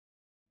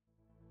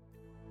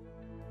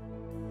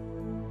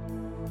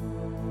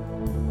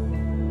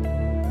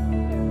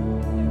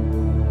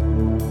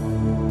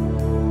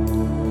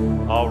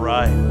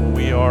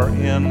are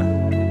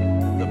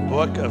in the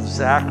book of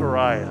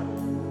Zechariah,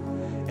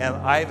 and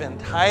I've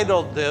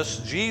entitled this,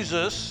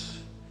 Jesus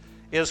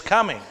is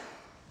Coming.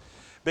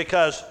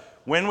 Because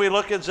when we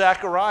look at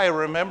Zechariah,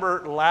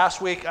 remember last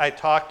week I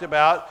talked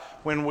about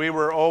when we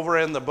were over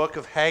in the book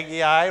of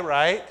Haggai,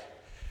 right?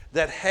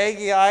 That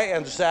Haggai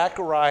and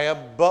Zechariah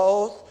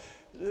both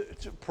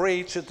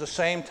preach at the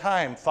same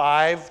time,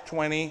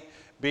 520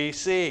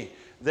 BC.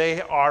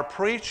 They are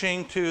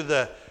preaching to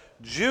the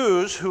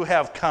Jews who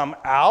have come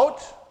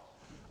out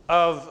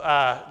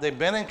of, they've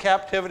been in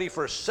captivity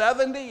for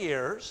 70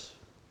 years.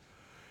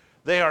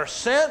 They are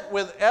sent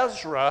with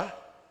Ezra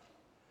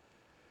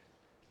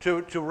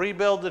to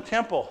rebuild the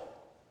temple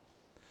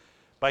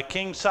by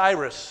King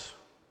Cyrus.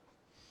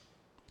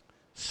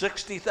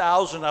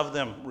 60,000 of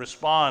them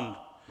respond.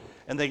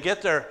 And they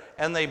get there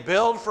and they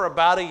build for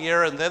about a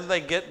year, and then they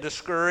get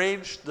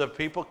discouraged. The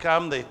people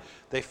come,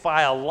 they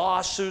file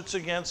lawsuits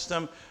against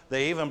them.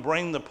 They even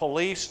bring the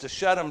police to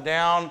shut them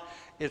down.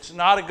 It's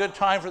not a good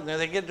time for them.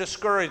 They get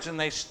discouraged and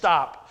they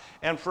stop.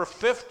 And for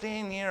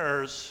 15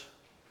 years,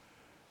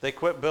 they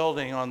quit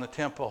building on the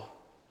temple.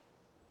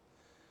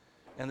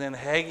 And then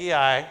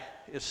Haggai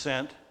is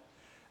sent,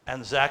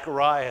 and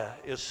Zechariah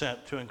is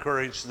sent to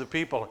encourage the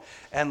people.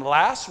 And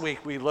last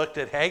week we looked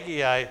at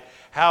Haggai,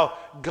 how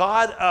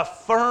God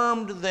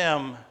affirmed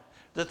them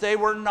that they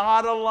were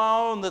not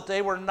alone, that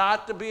they were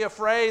not to be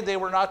afraid, they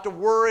were not to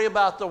worry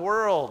about the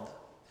world.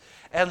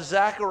 And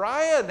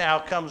Zechariah now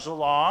comes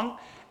along,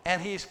 and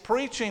he's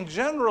preaching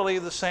generally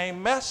the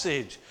same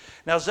message.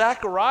 Now,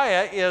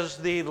 Zechariah is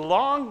the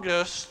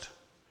longest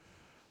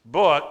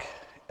book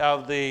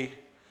of the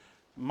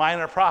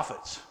minor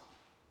prophets.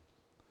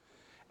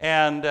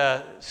 And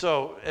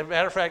so, as a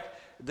matter of fact,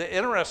 the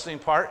interesting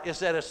part is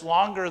that it's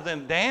longer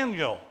than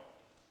Daniel,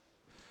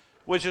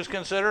 which is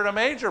considered a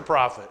major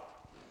prophet.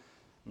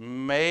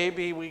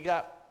 Maybe we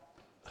got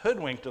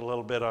hoodwinked a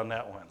little bit on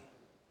that one.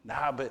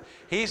 Nah, but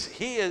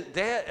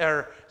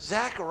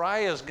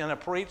Zechariah is going to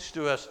preach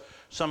to us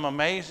some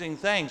amazing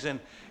things. And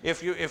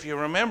if you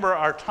remember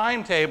our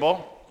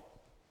timetable,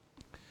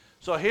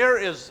 so here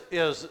is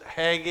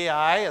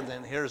Haggai, and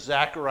then here's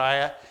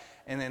Zechariah,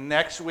 and then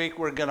next week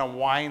we're going to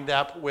wind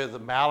up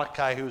with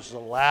Malachi, who's the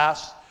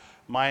last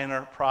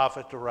minor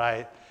prophet to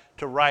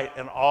write.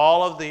 And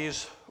all of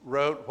these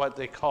wrote what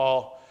they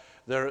call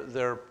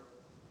their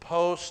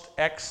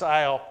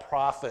post-exile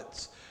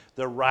prophets.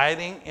 They're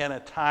writing in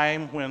a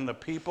time when the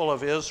people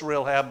of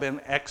Israel have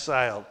been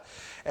exiled.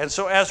 And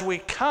so as we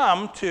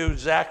come to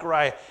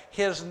Zechariah,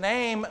 his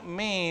name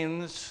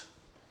means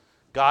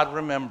God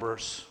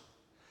remembers.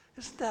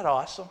 Isn't that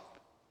awesome?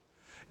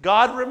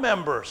 God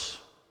remembers.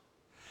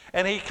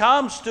 And he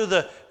comes to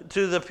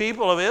the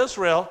people of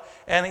Israel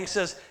and he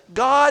says,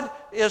 God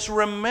is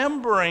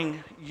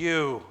remembering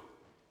you.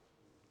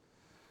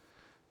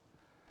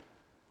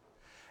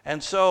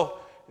 And so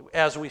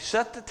as we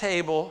set the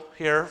table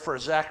here for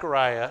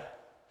Zechariah,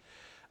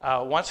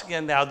 once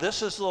again, now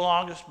this is the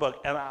longest book,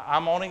 and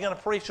I'm only going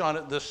to preach on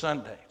it this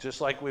Sunday,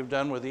 just like we've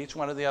done with each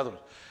one of the others.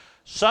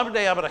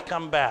 Someday I'm going to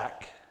come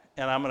back,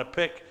 and I'm going to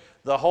pick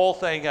the whole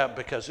thing up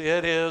because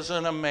it is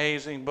an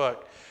amazing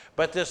book.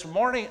 But this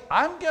morning,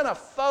 I'm going to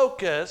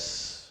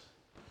focus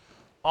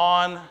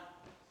on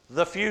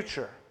the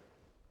future.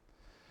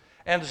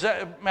 And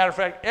matter of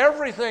fact,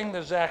 everything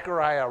that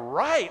Zechariah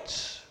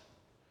writes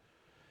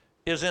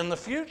is in the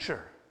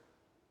future.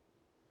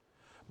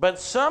 But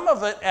some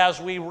of it,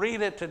 as we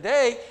read it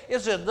today,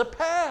 is in the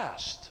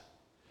past.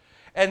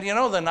 And you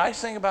know, the nice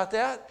thing about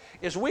that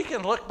is we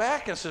can look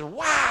back and say,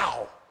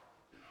 wow,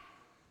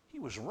 he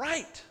was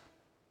right.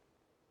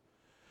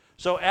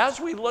 So as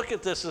we look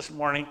at this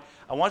morning,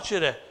 I want you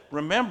to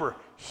remember,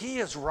 he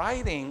is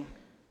writing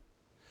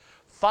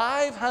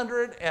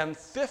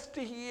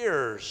 550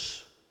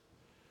 years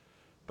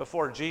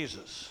before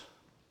Jesus.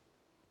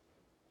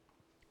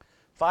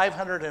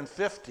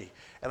 550.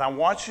 And I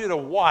want you to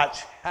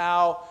watch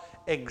how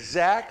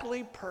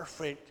exactly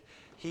perfect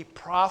he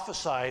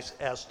prophesies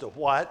as to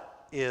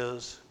what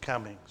is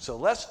coming. So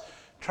let's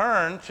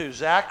turn to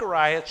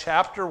Zechariah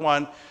chapter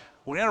 1.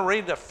 We're going to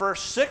read the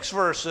first 6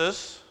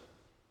 verses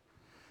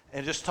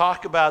and just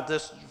talk about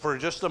this for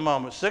just a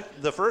moment.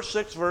 The first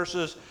 6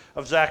 verses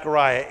of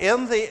Zechariah.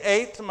 In the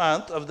 8th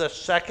month of the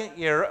 2nd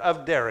year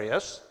of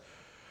Darius,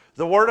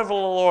 the word of the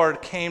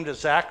Lord came to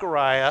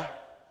Zechariah,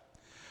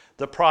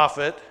 the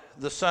prophet,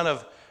 the son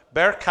of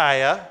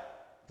Berechiah,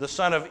 the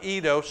son of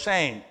Iddo,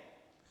 saying,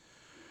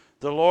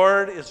 the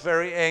Lord is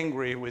very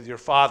angry with your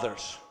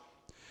fathers.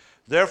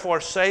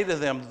 Therefore say to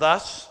them,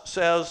 thus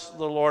says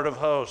the Lord of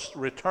hosts,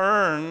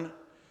 return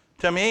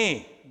to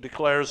me,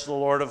 declares the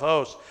Lord of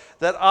hosts,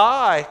 that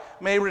I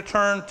may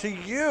return to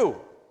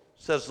you,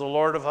 says the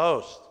Lord of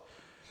hosts.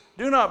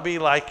 Do not be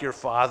like your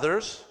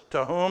fathers,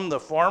 to whom the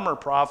former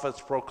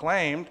prophets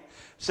proclaimed,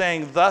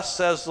 saying, thus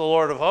says the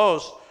Lord of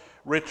hosts,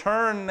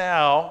 return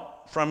now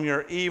from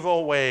your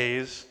evil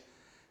ways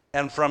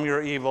and from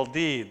your evil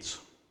deeds.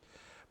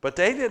 But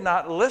they did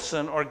not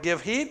listen or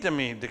give heed to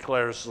me,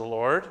 declares the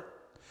Lord.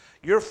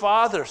 Your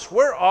fathers,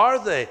 where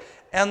are they?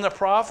 and the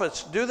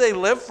prophets, do they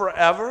live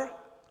forever?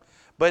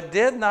 But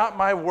did not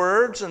my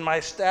words and my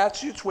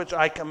statutes, which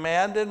I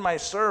commanded my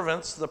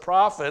servants, the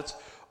prophets,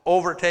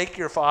 overtake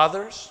your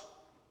fathers?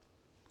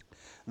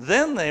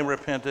 Then they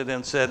repented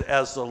and said,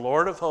 as the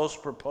Lord of hosts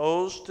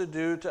proposed to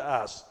do to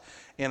us,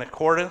 in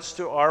accordance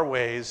to our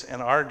ways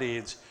and our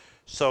deeds,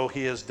 so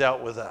he has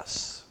dealt with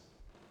us.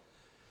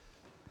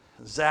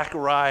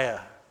 Zechariah,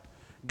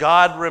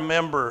 God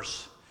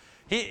remembers.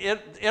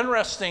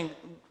 Interesting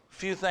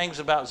few things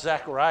about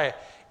Zechariah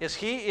is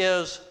he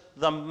is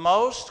the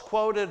most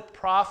quoted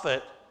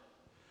prophet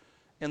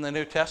in the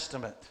New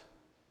Testament.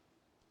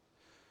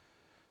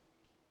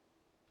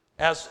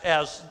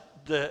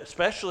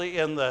 Especially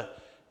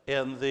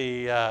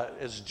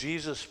as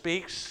Jesus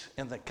speaks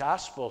in the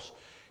Gospels,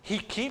 he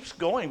keeps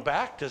going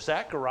back to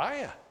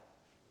Zechariah.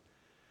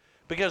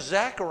 Because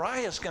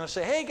Zechariah is going to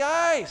say, hey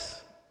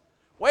guys,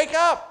 wake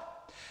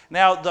up.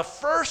 Now, the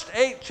first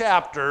 8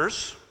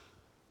 chapters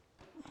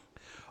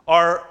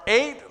are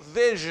 8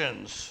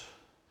 visions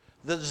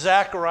that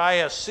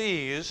Zechariah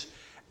sees,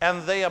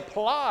 and they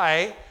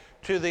apply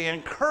to the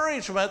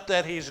encouragement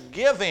that he's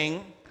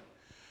giving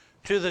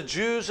to the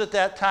Jews at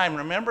that time.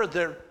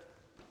 Remember,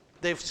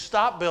 they've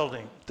stopped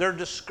building. They're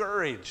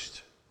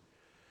discouraged.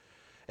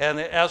 And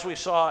as we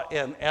saw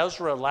in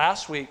Ezra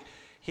last week,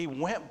 he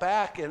went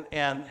back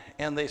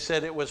and they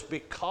said it was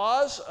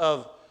because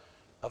of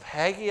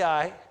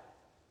Haggai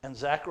and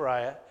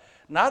Zechariah.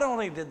 Not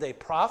only did they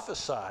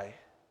prophesy,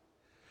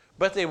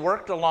 but they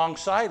worked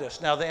alongside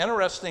us. Now, the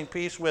interesting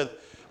piece with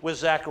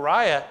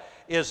Zechariah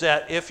is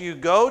that if you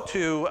go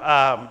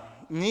to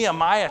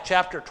Nehemiah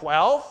chapter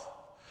 12,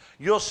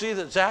 you'll see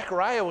that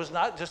Zechariah was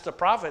not just a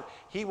prophet,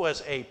 he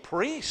was a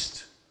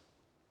priest.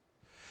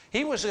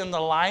 He was in the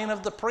line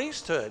of the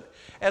priesthood.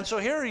 And so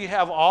here you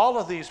have all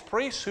of these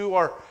priests who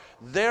are,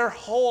 their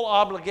whole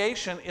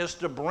obligation is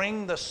to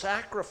bring the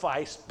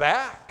sacrifice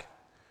back.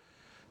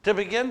 To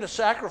begin to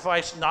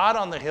sacrifice not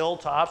on the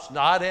hilltops,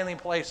 not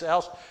anyplace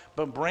else,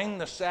 but bring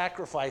the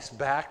sacrifice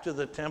back to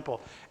the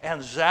temple.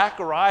 And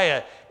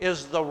Zechariah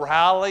is the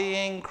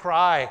rallying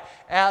cry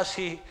as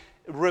he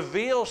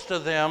reveals to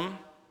them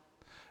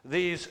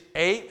these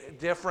 8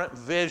 different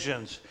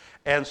visions.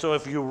 And so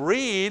if you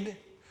read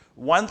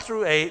 1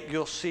 through 8,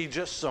 you'll see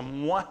just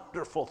some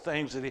wonderful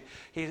things that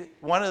and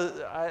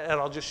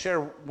I'll just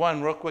share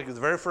one real quick. The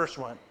very first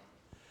one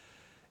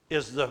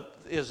is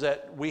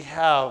that we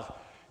have,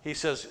 he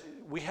says,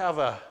 we have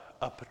a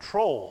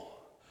patrol.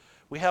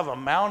 We have a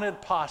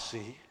mounted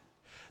posse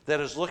that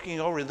is looking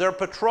over you. They're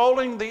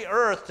patrolling the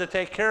earth to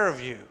take care of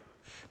you.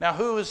 Now,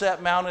 who is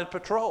that mounted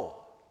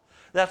patrol?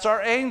 That's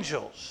our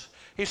angels.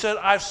 He said,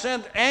 I've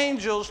sent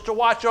angels to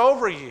watch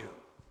over you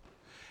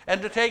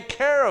and to take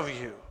care of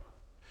you.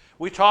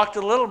 We talked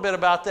a little bit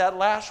about that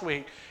last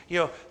week. You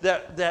know,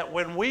 that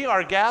when we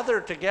are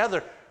gathered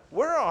together,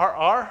 where are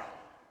our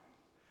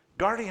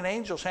guardian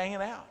angels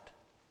hanging out?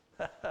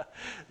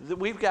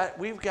 We've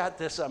got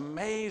this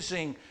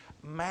amazing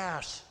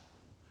mass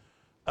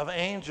of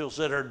angels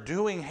that are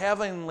doing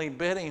heavenly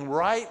bidding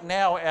right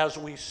now as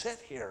we sit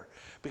here,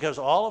 because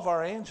all of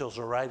our angels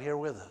are right here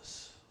with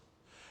us.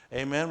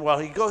 Amen. Well,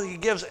 he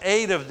gives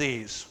 8 of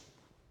these.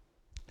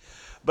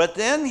 But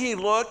then he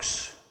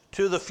looks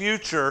to the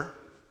future,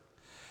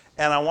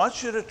 and I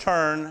want you to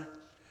turn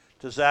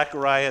to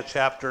Zechariah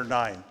chapter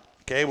 9.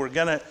 Okay,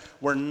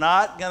 we're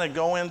not gonna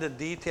go into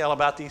detail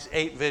about these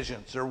 8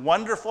 visions. They're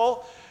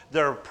wonderful.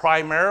 They're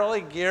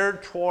primarily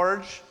geared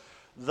towards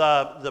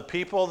the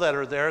people that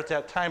are there at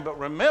that time. But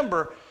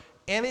remember,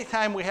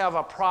 anytime we have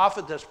a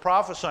prophet that's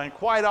prophesying,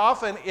 quite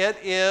often it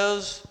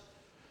is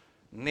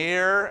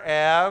near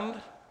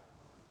and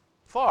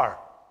far.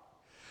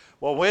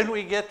 Well, when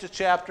we get to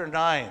chapter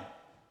 9,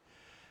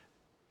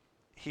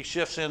 he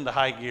shifts into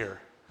high gear.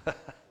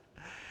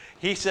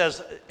 He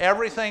says,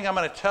 everything I'm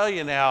going to tell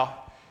you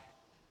now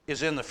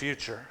is in the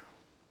future.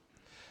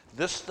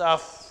 This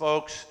stuff,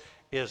 folks,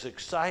 is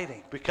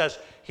exciting because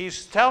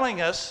he's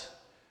telling us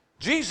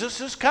Jesus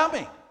is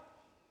coming.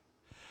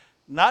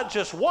 Not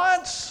just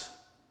once,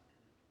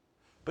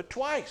 but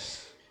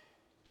twice.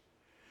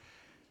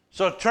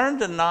 So turn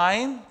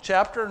to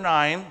chapter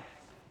 9,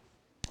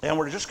 and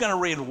we're just going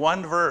to read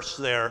one verse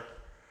there,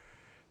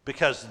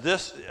 because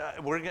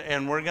we're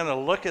going to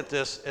look at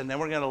this, and then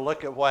we're going to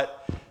look at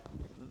what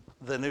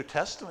the New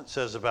Testament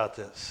says about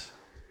this.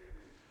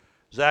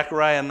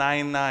 Zechariah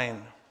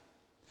 9:9.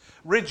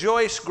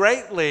 Rejoice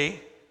greatly,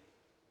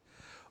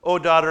 O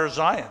daughter of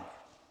Zion.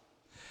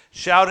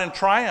 Shout in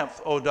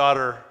triumph, O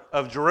daughter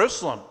of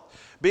Jerusalem.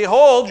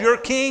 Behold, your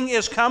king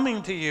is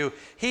coming to you.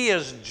 He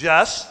is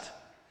just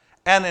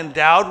and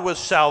endowed with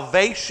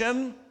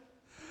salvation,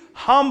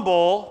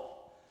 humble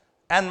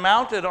and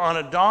mounted on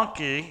a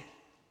donkey,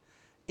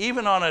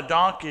 even on a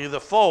donkey, the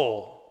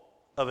foal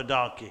of a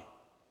donkey.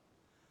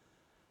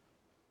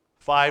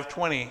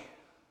 520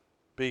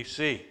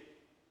 BC.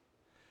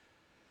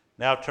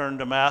 Now turn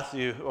to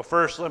Matthew. Well,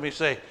 first, let me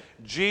say,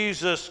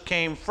 Jesus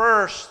came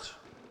first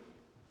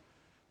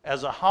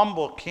as a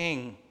humble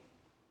king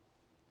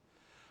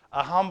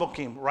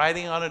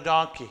riding on a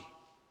donkey.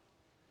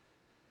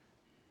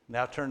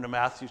 Now turn to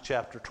Matthew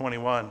chapter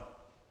 21.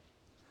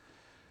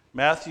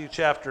 Matthew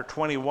chapter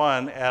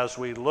 21, as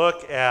we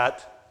look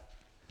at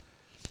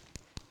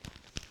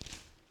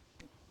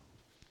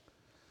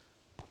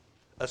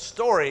a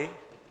story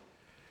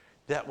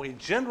that we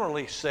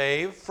generally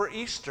save for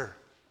Easter.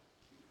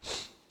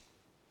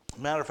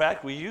 Matter of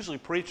fact, we usually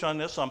preach on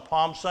this on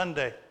Palm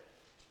Sunday.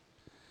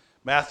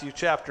 Matthew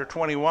chapter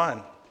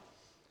 21.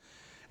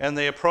 And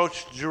they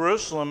approached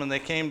Jerusalem, and they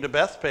came to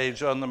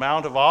Bethphage on the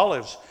Mount of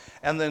Olives.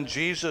 And then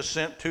Jesus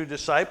sent 2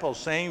 disciples,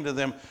 saying to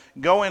them,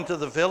 "Go into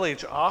the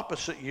village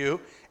opposite you,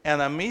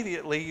 and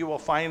immediately you will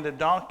find a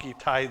donkey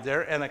tied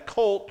there and a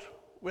colt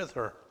with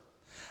her.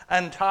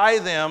 Untie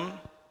them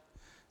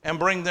and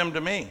bring them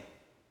to me.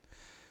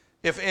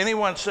 If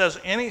anyone says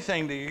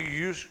anything to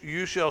you,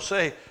 you shall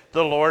say,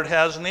 'The Lord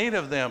has need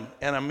of them,'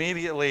 and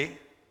immediately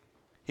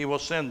he will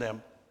send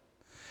them."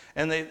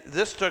 And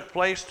this took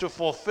place to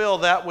fulfill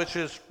that which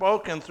is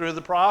spoken through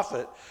the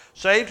prophet.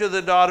 "Say to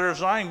the daughter of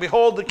Zion,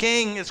 Behold, the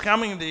king is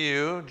coming to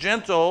you,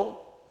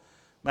 gentle,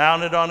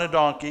 mounted on a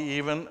donkey,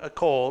 even a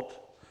colt,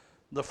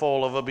 the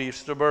foal of a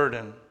beast of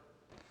burden."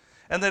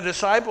 And the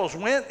disciples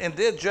went and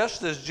did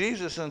just as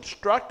Jesus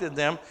instructed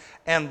them,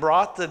 and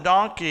brought the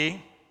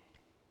donkey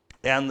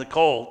and the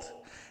colt,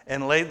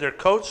 and laid their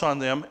coats on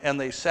them, and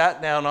they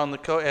sat down on the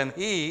coat, and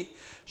he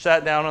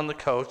sat down on the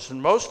coats.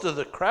 And most of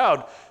the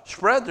crowd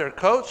spread their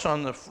coats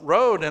on the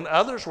road, and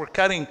others were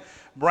cutting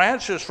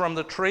branches from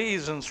the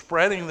trees and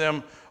spreading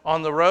them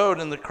on the road.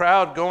 And the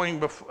crowd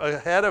going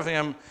ahead of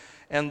him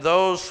and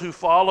those who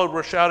followed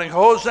were shouting,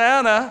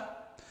 "Hosanna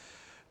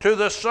to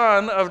the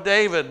Son of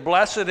David.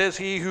 Blessed is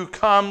he who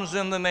comes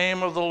in the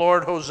name of the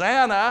Lord.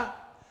 Hosanna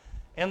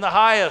in the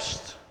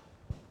highest."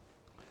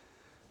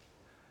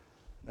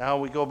 Now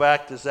we go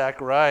back to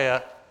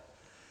Zechariah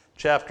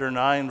chapter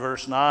 9,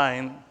 verse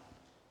 9.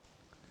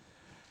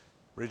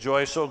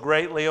 "Rejoice, O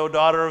greatly, O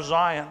daughter of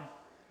Zion.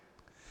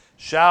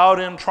 Shout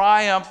in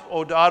triumph,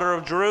 O daughter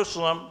of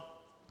Jerusalem.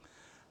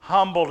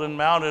 Humbled and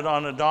mounted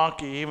on a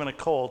donkey, even a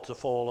colt, the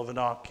foal of a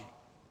donkey."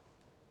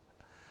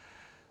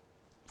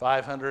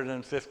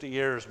 550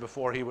 years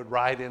before he would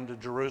ride into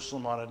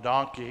Jerusalem on a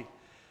donkey,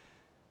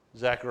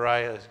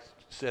 Zechariah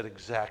said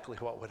exactly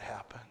what would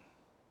happen.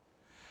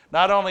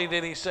 Not only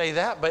did he say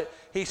that, but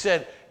he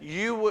said,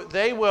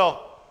 they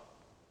will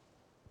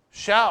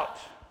shout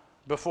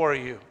before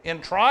you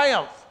in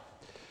triumph.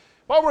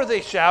 What were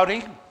they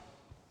shouting?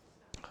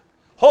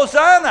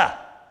 Hosanna!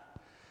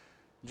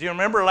 Do you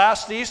remember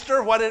last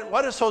Easter? What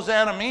does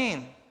Hosanna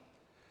mean?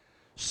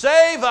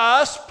 Save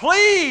us,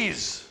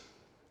 please.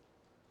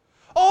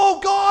 Oh,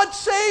 God,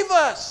 save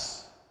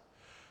us.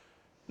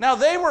 Now,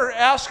 they were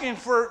asking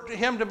for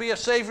him to be a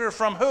savior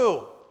from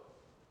who?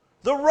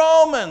 The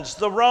Romans.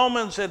 The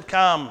Romans had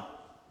come.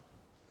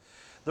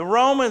 The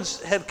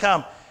Romans had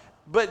come.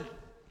 But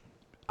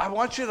I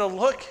want you to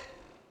look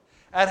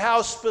at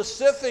how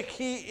specific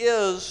he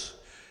is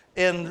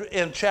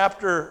in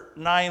chapter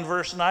 9,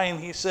 verse 9.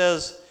 He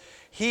says,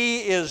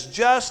 he is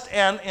just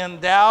and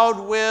endowed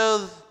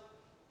with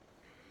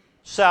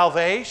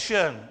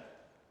salvation.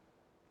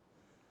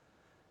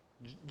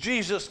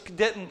 Jesus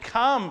didn't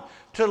come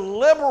to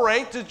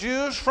liberate the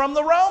Jews from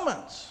the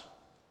Romans.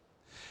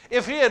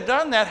 If he had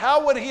done that,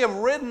 how would he have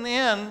ridden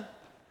in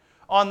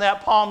on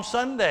that Palm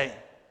Sunday?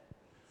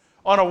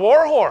 On a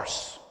war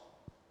horse.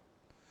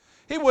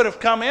 He would have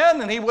come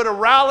in and he would have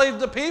rallied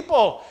the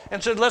people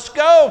and said, "Let's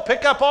go,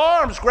 pick up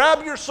arms,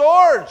 grab your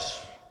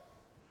swords."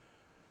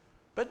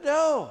 But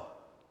no,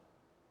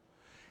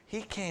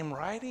 he came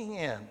riding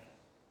in,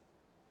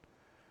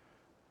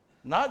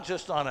 not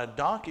just on a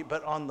donkey,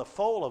 but on the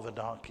foal of a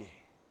donkey.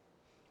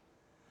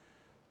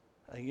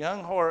 A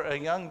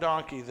young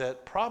donkey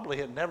that probably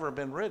had never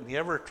been ridden. You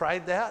ever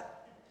tried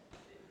that?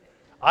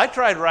 I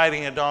tried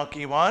riding a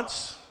donkey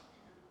once.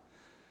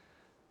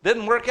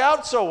 Didn't work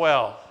out so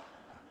well.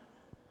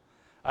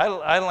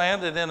 I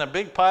landed in a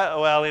big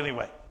pile. Well,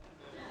 anyway.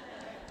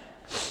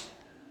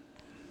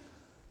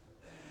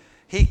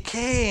 He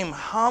came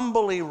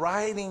humbly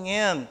riding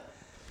in.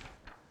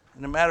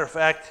 And a matter of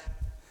fact,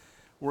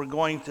 we're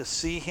going to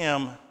see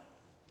him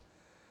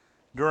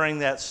during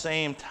that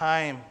same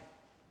time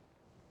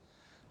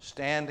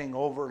standing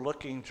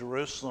overlooking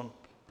Jerusalem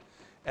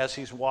as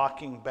he's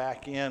walking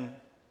back in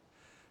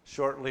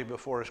shortly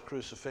before his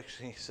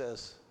crucifixion. He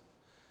says,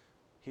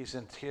 he's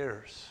in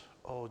tears.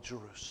 "Oh,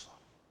 Jerusalem.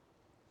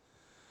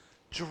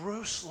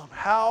 Jerusalem,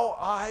 how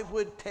I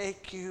would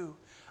take you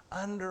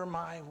under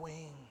my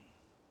wing."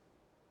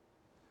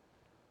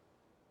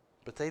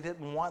 But they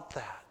didn't want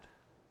that.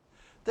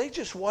 They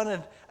just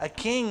wanted a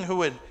king who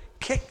would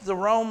kick the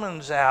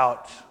Romans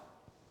out.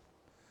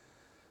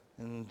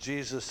 And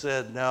Jesus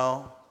said,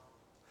 "No,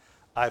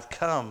 I've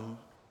come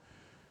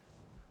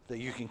that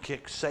you can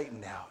kick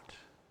Satan out.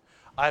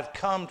 I've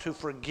come to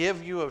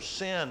forgive you of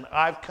sin.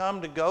 I've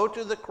come to go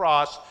to the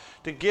cross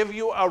to give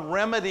you a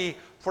remedy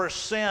for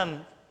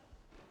sin."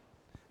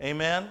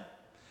 Amen?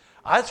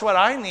 That's what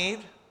I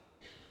need.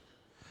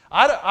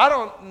 I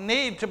don't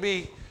need to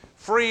be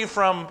free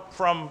from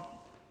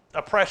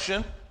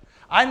oppression.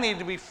 I need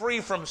to be free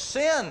from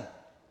sin.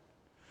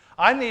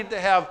 I need to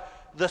have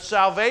the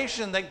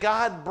salvation that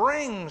God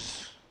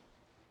brings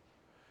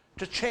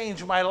to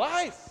change my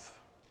life.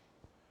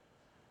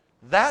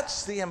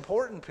 That's the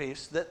important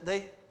piece that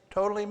they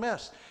totally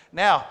missed.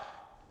 Now,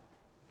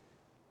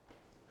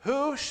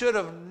 who should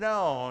have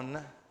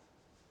known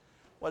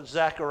what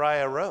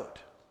Zechariah wrote?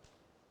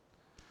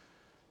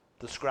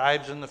 The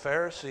scribes and the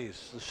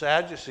Pharisees, the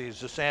Sadducees,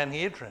 the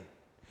Sanhedrin.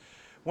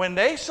 When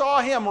they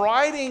saw him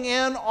riding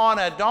in on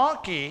a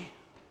donkey,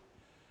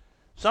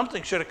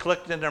 something should have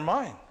clicked in their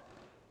mind.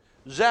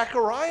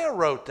 Zechariah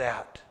wrote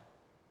that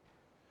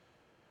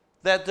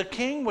the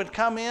king would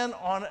come in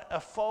on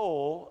a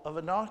foal of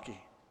a donkey.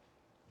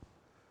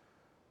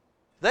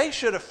 They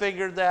should have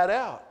figured that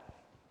out.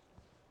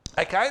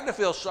 I kind of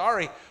feel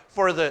sorry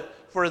for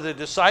the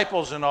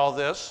disciples in all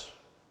this.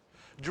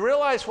 Do you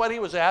realize what he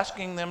was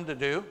asking them to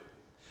do?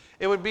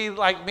 It would be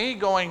like me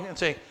going and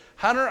saying,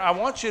 Hunter, I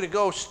want you to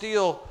go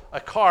steal a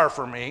car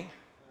for me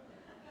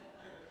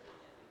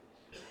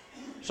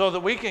so that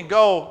we can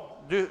go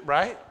do,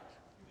 right?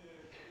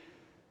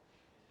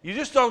 You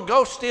just don't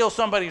go steal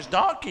somebody's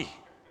donkey.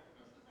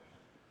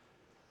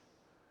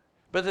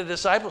 But the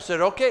disciples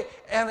said, okay,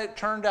 and it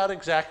turned out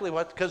exactly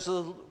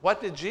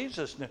what did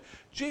Jesus knew?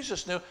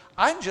 Jesus knew,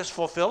 I'm just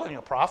fulfilling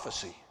a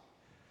prophecy.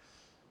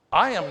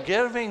 I am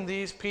giving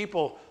these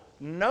people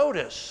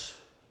notice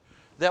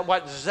that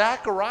what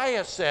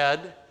Zechariah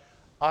said,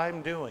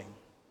 I'm doing.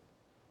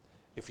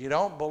 If you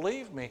don't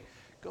believe me,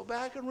 go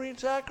back and read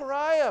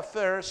Zechariah,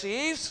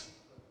 Pharisees.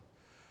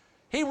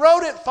 He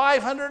wrote it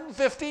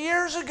 550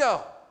 years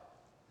ago.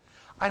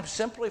 I'm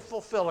simply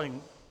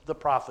fulfilling the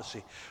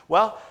prophecy.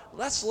 Well,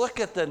 let's look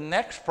at the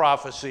next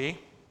prophecy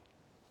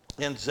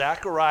in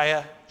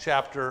Zechariah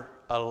chapter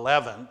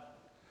 11.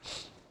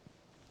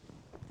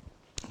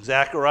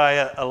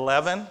 Zechariah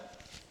 11,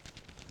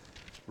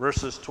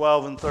 verses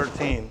 12 and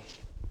 13.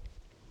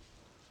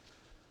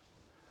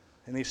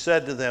 And he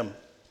said to them,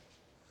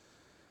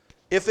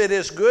 if it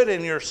is good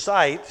in your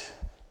sight,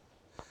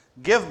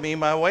 give me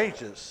my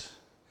wages.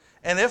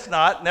 And if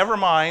not, never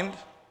mind.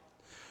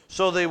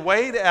 So they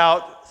weighed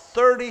out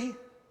 30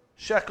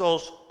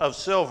 shekels of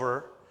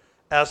silver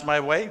as my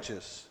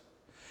wages.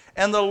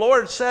 And the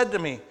Lord said to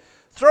me,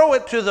 throw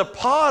it to the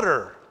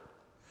potter,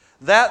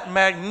 that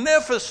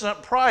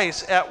magnificent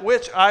price at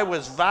which I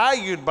was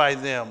valued by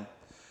them.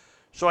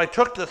 So I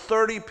took the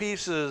 30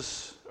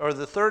 pieces, or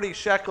the 30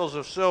 shekels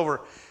of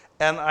silver,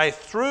 and I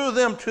threw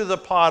them to the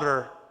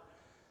potter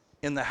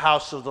in the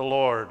house of the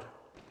Lord.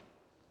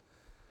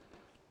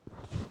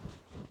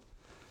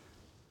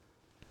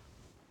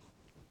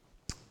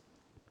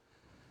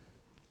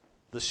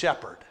 The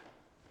shepherd.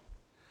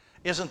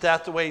 Isn't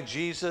that the way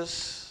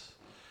Jesus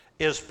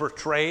is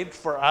portrayed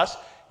for us?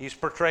 He's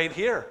portrayed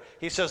here.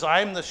 He says,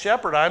 I'm the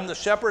shepherd. I'm the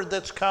shepherd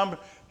that's come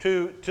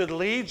to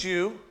lead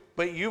you,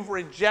 but you've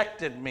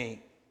rejected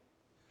me.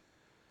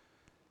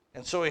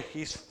 And so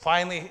he's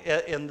finally,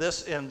 in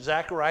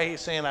Zechariah,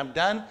 he's saying, I'm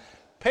done.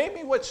 Pay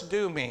me what's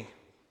due me.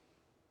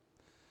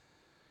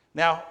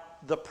 Now,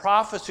 the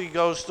prophecy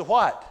goes to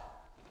what?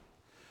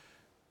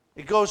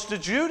 It goes to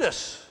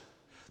Judas.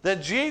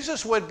 That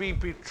Jesus would be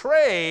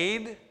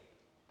betrayed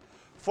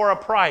for a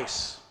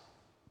price.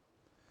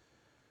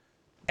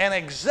 An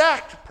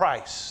exact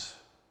price.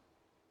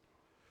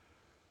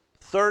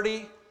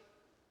 30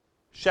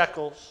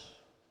 shekels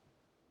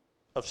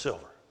of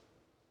silver.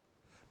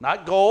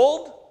 Not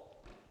gold.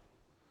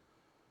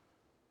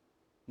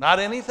 Not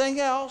anything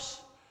else.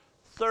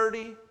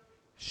 30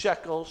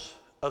 shekels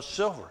of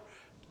silver.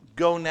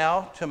 Go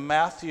now to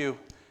Matthew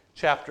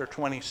chapter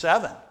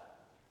 27.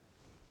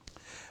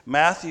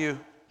 Matthew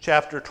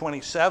chapter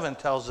 27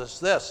 tells us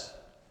this,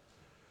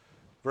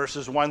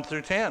 verses 1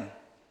 through 10.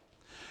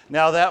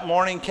 Now that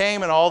morning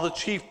came, and all the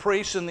chief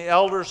priests and the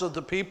elders of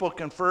the people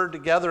conferred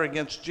together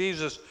against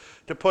Jesus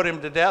to put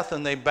him to death,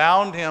 and they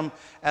bound him,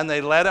 and they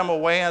led him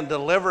away and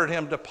delivered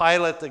him to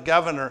Pilate the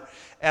governor.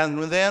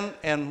 And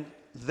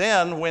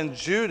then when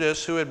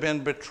Judas, who had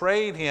been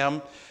betrayed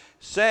him,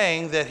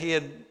 saying that he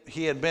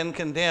had been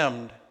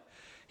condemned,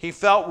 he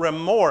felt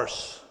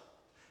remorse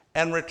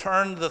and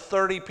returned the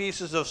 30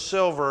 pieces of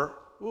silver.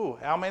 Ooh,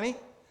 how many?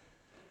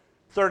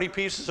 30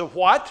 pieces of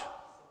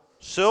what?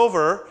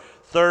 Silver.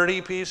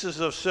 30 pieces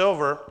of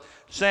silver,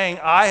 saying,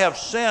 I have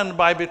sinned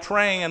by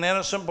betraying an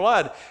innocent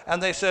blood.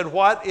 And they said,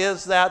 what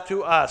is that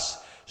to us?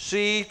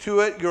 See to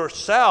it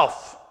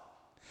yourself.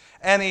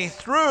 And he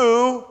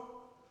threw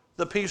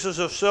the pieces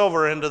of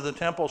silver into the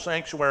temple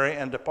sanctuary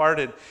and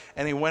departed,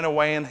 and he went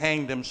away and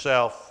hanged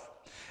himself.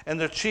 And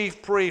the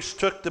chief priests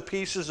took the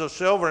pieces of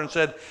silver and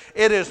said,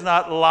 it is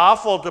not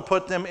lawful to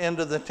put them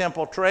into the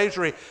temple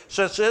treasury,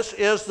 since this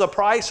is the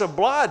price of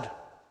blood.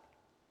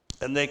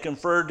 And they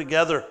conferred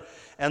together,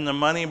 and the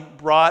money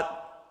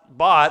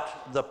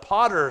bought the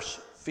potter's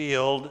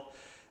field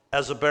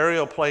as a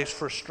burial place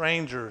for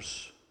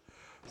strangers.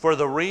 For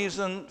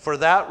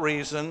that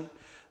reason,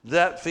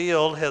 that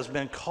field has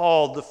been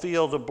called the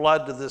field of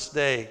blood to this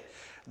day.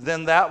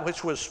 Then that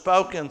which was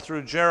spoken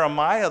through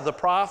Jeremiah the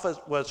prophet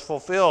was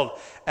fulfilled.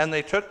 And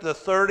they took the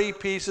 30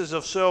 pieces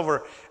of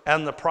silver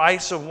and the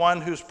price of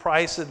one whose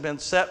price had been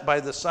set by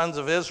the sons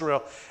of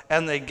Israel,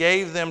 and they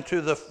gave them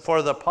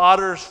for the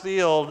potter's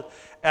field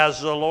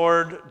as the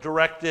Lord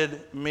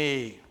directed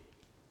me.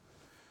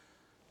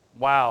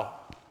 Wow.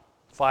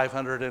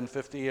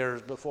 550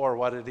 years before,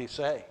 what did he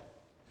say?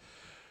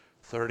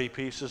 30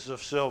 pieces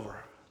of silver.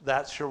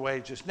 That's your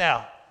wages.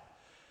 Now,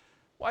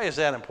 why is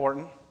that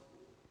important?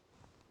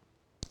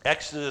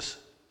 Exodus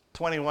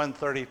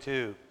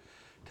 21:32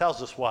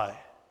 tells us why.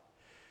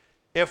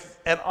 If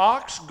an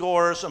ox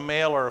gores a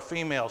male or a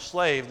female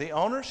slave, the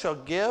owner shall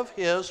give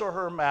his or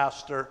her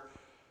master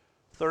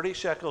 30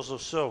 shekels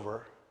of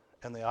silver,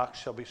 and the ox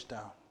shall be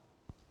stoned.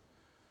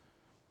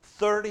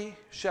 30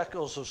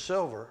 shekels of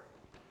silver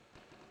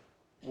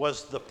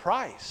was the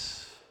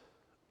price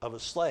of a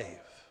slave.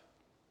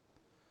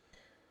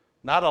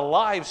 Not a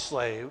live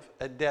slave,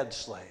 a dead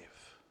slave.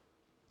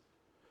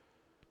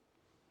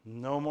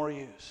 No more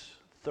use.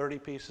 30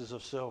 pieces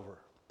of silver.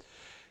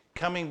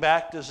 Coming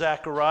back to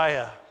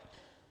Zechariah,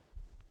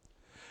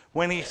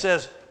 when he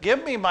says,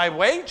 give me my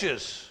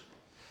wages,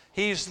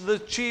 he's the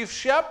chief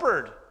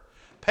shepherd.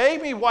 Pay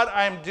me what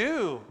I'm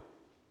due.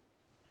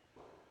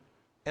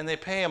 And they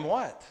pay him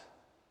what?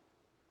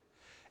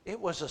 It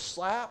was a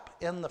slap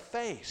in the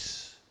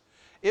face.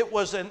 It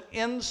was an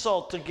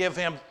insult to give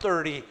him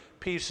 30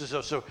 pieces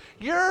of silver.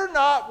 You're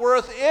not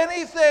worth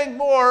anything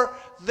more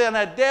than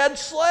a dead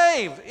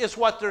slave, is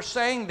what they're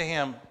saying to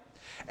him.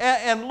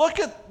 And look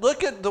at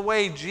the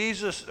way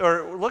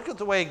look at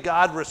the way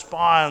God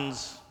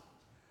responds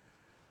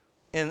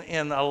in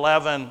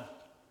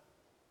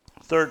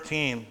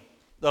 11:13.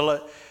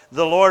 The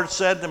Lord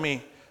said to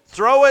me,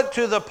 throw it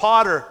to the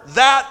potter,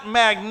 that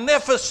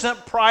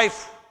magnificent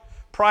price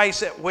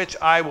at which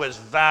I was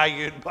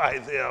valued by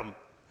them.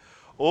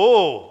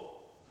 Oh,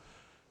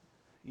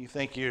 you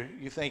think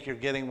you're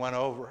getting one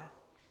over?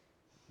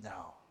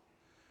 No.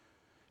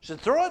 He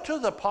said, throw it to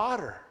the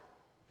potter.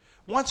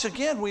 Once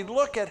again, we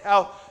look at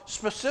how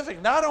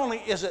specific. Not only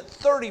is it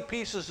 30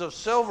 pieces of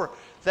silver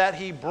that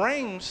he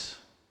brings,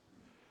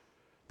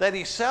 that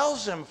he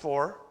sells them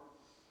for,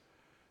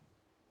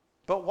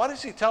 but what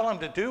does he tell him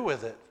to do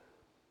with it?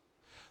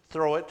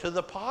 Throw it to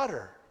the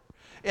potter.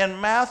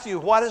 In Matthew,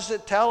 what does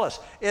it tell us?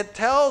 It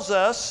tells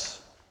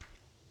us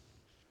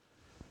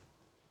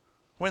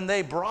when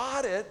they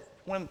brought it,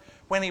 when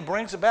he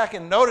brings it back,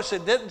 and notice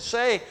it didn't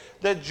say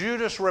that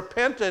Judas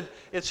repented.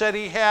 It said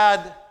he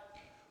had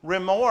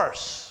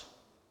remorse.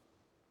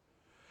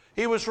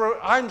 He was,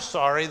 I'm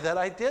sorry that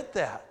I did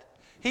that.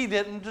 He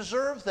didn't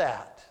deserve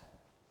that.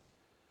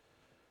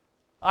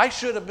 I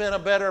should have been a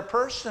better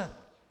person.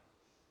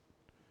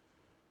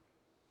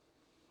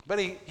 But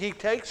he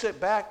takes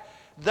it back.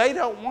 They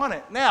don't want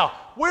it. Now,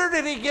 where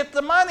did he get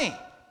the money?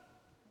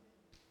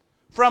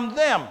 From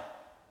them.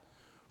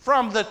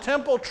 From the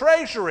temple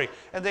treasury.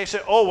 And they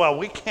say, oh, well,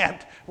 we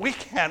can't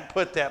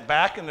put that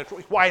back in the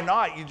treasury. Why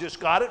not? You just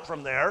got it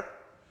from there.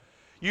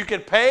 You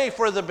could pay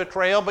for the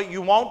betrayal, but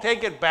you won't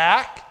take it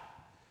back.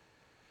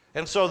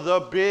 And so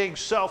the big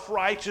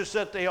self-righteous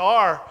that they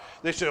are,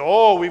 they say,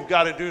 oh, we've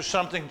got to do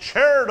something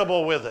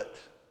charitable with it.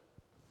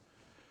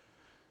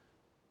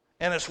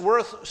 And it's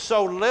worth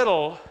so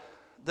little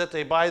that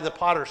they buy the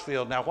potter's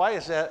field. Now, why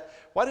is that?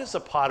 What is the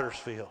potter's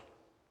field?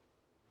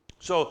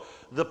 So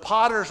the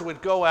potters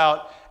would go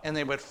out and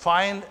they would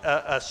find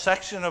a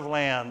section of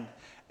land,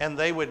 and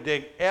they would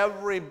dig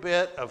every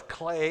bit of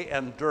clay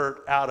and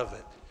dirt out of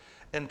it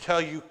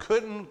until you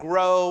couldn't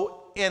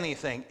grow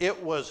anything.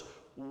 It was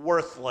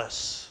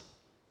worthless.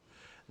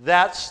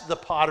 That's the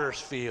potter's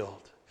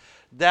field.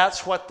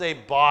 That's what they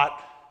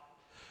bought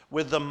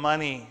with the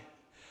money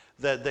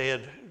that they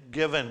had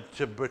given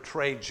to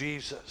betray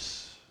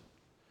Jesus.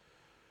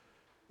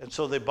 And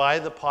so they buy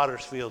the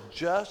potter's field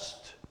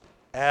just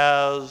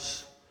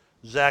as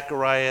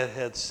Zechariah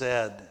had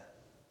said.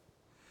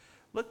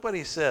 Look what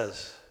he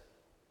says.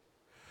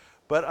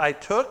 But I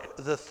took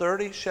the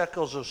 30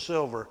 shekels of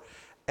silver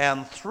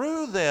and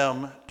threw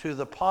them to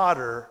the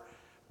potter.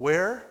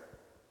 Where?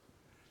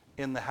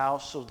 In the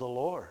house of the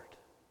Lord.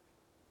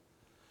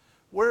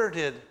 Where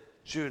did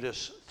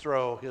Judas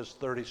throw his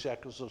 30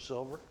 shekels of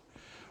silver?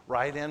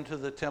 Right into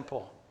the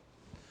temple.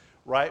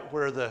 Right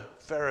where the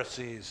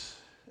Pharisees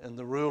and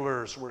the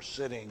rulers were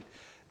sitting.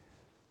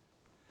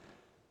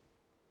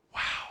 Wow.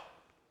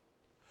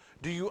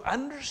 Do you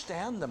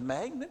understand the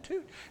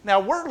magnitude? Now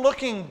we're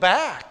looking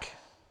back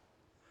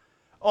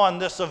on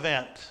this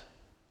event,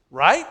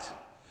 right?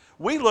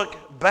 We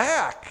look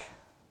back.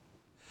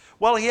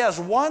 Well, he has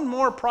one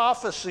more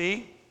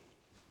prophecy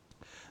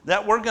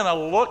that we're going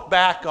to look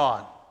back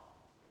on.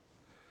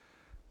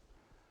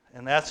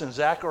 And that's in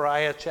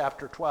Zechariah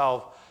chapter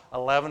 12,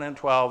 11 and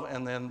 12,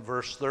 and then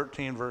verse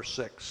 13, verse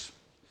 6.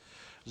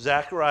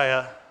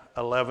 Zechariah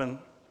 11,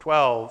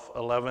 12,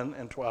 11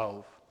 and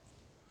 12.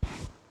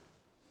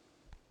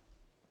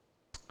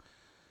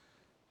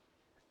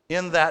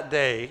 In that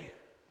day,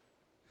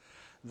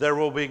 there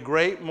will be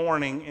great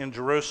mourning in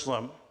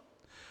Jerusalem,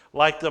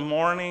 like the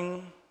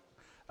mourning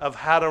of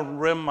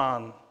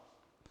Hadarimmon,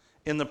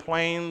 in the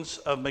plains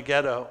of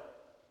Megiddo.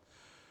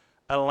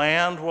 A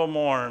land will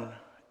mourn,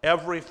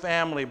 every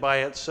family by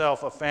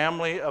itself, a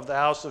family of the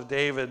house of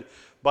David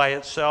by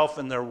itself,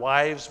 and their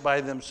wives by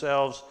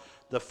themselves,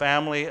 the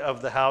family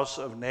of the house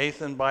of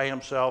Nathan by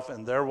himself,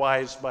 and their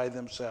wives by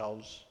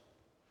themselves.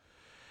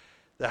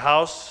 The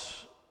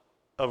house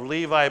of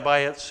Levi by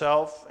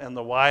itself, and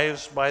the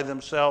wives by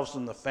themselves,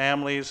 and the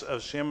families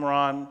of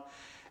Shimron,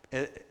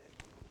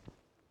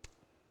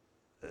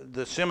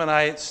 the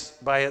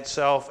Shimonites by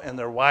itself, and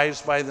their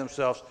wives by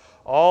themselves.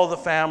 All the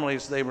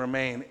families, they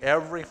remain,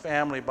 every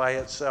family by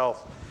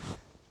itself,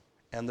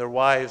 and their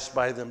wives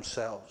by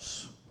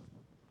themselves.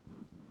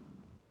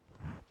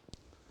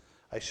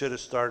 I should have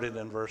started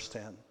in verse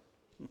 10.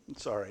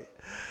 Sorry.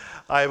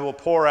 I will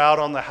pour out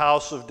on the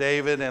house of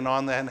David and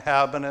on the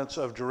inhabitants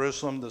of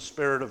Jerusalem the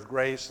spirit of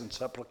grace and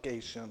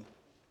supplication,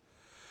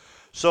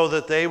 so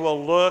that they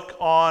will look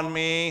on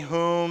me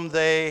whom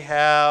they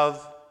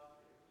have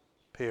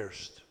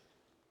pierced.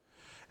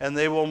 And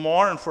they will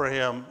mourn for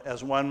him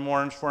as one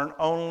mourns for an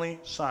only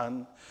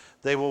son.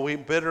 They will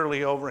weep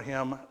bitterly over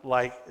him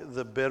like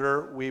the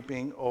bitter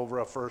weeping over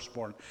a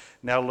firstborn.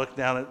 Now look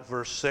down at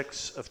verse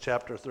 6 of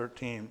chapter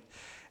 13.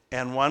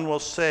 And one will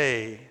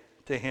say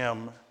to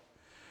him,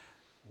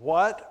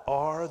 what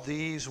are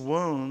these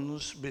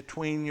wounds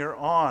between your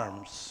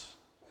arms?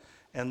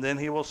 And then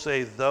he will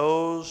say,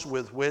 those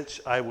with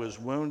which I was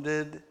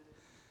wounded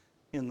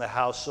in the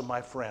house of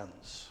my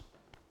friends.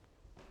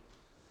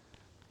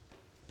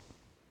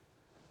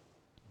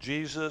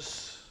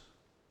 Jesus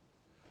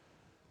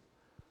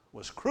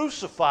was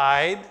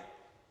crucified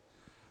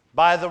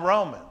by the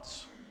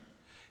Romans.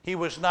 He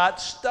was not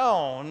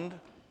stoned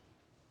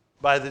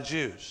by the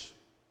Jews.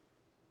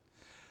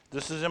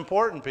 This is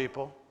important,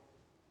 people.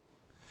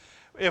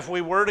 If we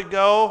were to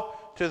go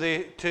to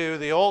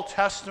the Old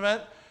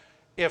Testament,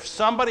 if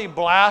somebody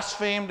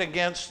blasphemed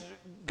against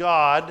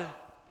God,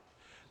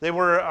 they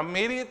were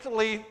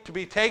immediately to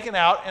be taken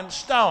out and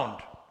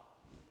stoned.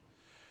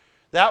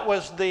 That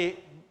was the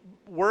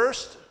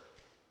worst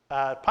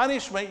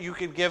punishment you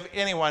could give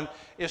anyone,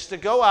 is to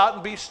go out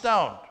and be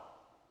stoned.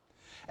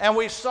 And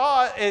we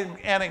saw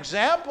an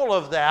example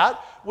of that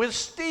with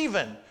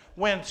Stephen.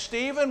 When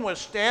Stephen was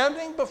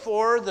standing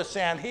before the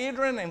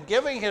Sanhedrin and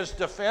giving his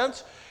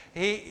defense,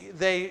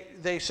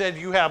 they said,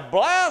 you have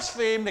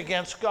blasphemed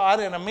against God.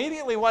 And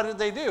immediately what did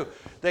they do?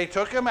 They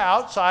took him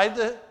outside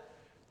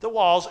the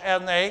walls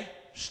and they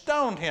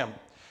stoned him.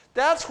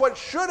 That's what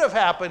should have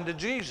happened to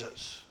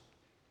Jesus.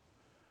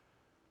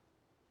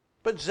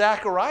 But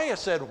Zechariah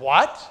said,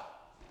 what?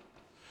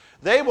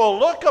 They will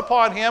look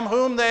upon him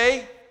whom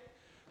they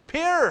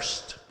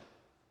pierced.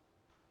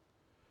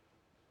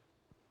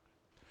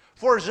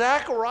 For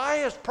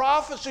Zechariah's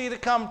prophecy to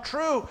come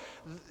true,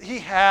 he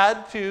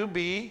had to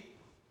be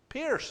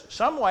pierced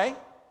some way.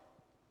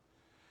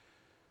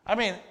 I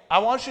mean, I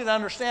want you to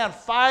understand,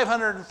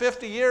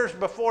 550 years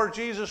before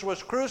Jesus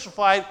was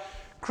crucified,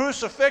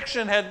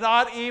 crucifixion had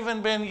not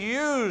even been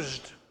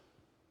used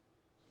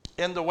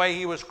in the way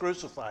he was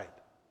crucified.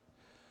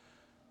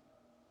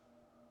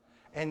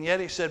 And yet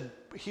he said,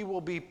 he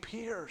will be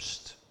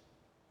pierced.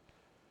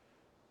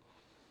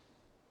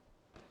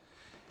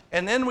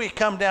 And then we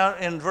come down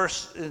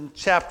in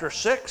chapter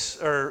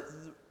 6, or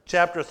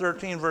chapter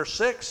 13, verse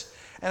 6,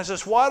 and it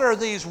says, what are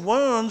these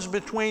wounds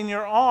between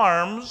your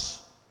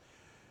arms?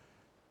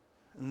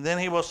 And then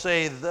he will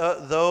say,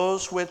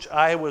 those which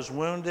I was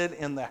wounded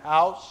in the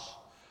house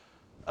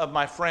of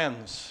my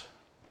friends.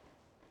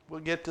 We'll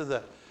get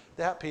to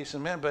that piece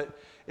in a minute, but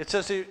it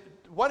says,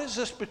 what is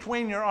this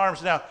between your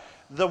arms? Now,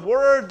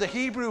 the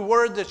Hebrew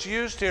word that's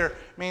used here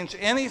means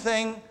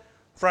anything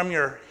from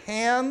your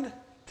hand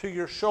to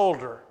your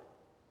shoulder.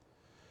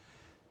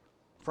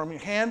 From your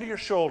hand to your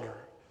shoulder.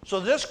 So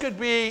this could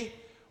be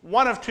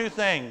one of two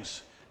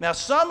things. Now,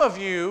 some of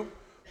you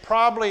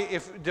probably,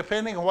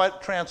 depending on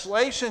what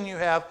translation you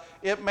have,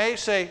 it may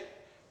say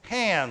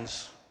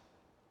hands.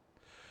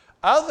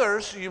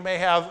 Others,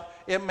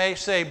 it may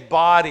say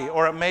body,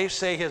 or it may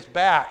say his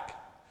back.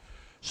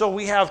 So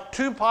we have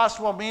two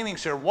possible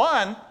meanings here.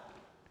 One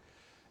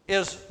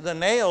is the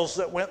nails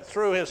that went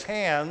through his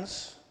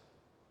hands.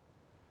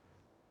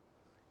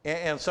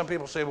 And some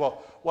people say,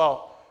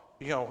 well,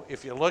 you know,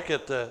 if you look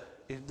at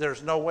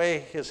there's no way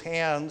his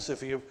hands,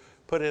 if you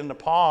put it in the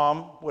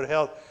palm, would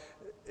help.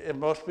 And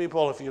most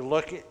people, if you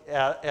look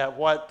at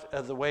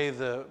the way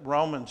the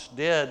Romans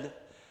did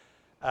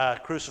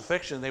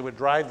crucifixion, they would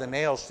drive the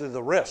nails through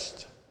the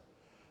wrist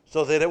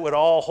so that it would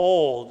all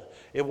hold.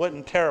 It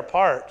wouldn't tear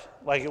apart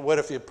like it would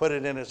if you put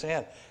it in his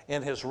hand,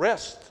 in his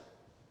wrist.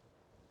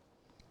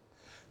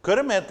 Could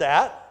have meant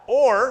that,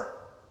 or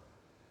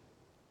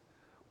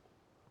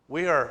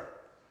we are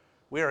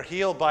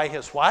healed by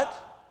his what?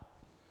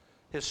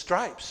 His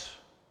stripes.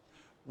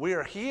 We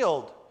are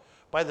healed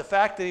by the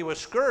fact that he was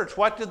scourged.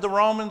 What did the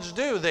Romans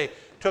do? They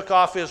took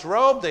off his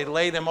robe, they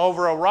laid him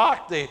over a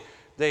rock, they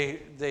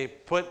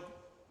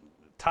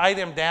tied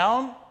him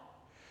down,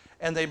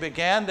 and they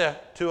began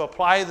to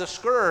apply the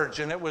scourge.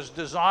 And it was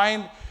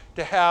designed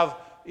to have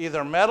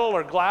either metal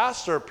or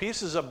glass or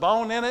pieces of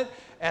bone in it.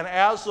 And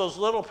as those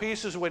little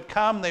pieces would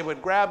come, they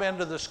would grab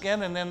into the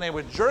skin, and then they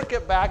would jerk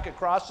it back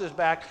across his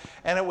back,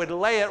 and it would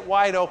lay it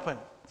wide open,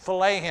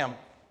 fillet him.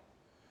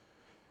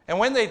 And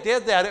when they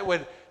did that, it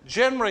would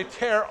generally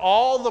tear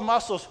all the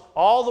muscles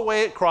all the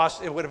way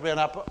across. It would have been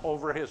up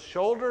over his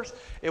shoulders.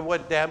 It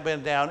would have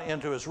been down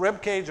into his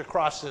rib cage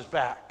across his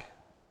back.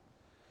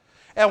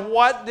 And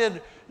what did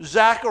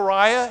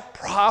Zechariah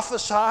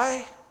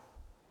prophesy?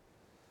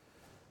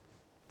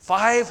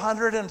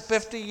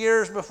 550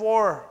 years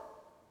before.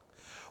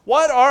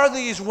 What are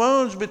these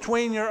wounds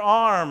between your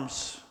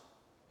arms?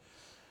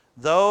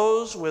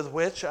 Those with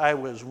which I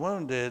was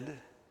wounded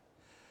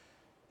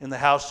in the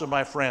house of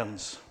my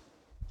friends.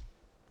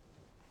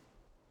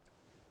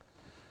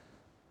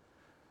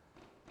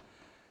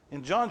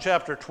 In John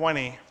chapter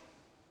 20,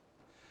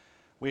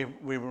 we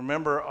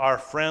remember our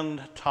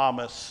friend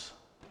Thomas.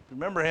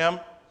 Remember him?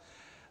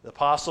 The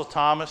Apostle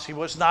Thomas. He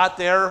was not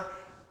there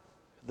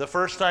the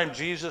first time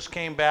Jesus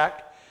came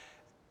back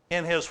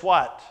in his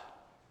what?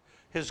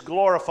 His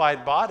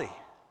glorified body.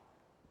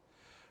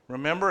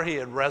 Remember, he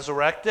had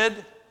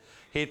resurrected.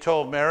 He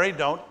told Mary,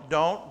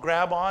 don't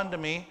grab on to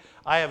me.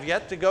 I have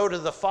yet to go to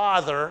the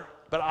Father,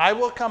 but I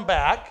will come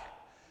back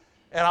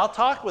and I'll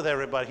talk with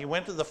everybody. He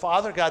went to the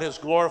Father, got his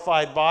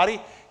glorified body.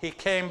 He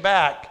came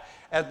back.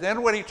 And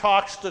then when he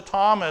talks to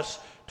Thomas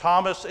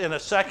in a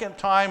second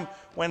time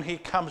when he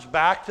comes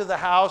back to the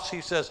house, he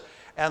says,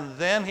 and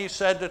then he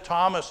said to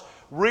Thomas,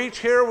 reach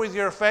here with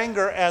your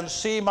finger and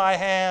see my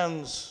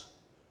hands.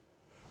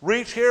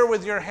 Reach here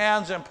with your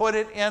hands and put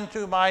it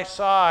into my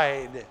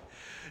side.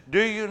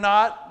 Do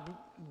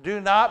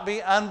not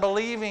be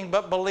unbelieving,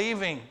 but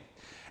believing.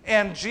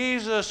 And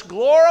Jesus'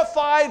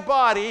 glorified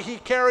body, he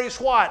carries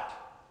what?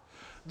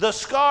 The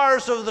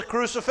scars of the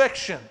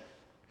crucifixion.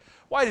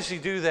 Why does he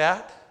do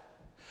that?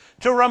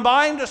 To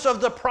remind us of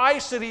the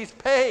price that he's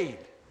paid.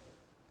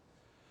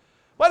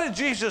 What did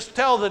Jesus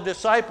tell the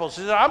disciples?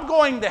 He said, I'm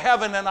going to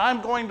heaven and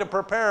I'm going to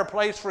prepare a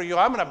place for you.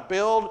 I'm going to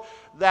build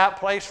that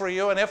place for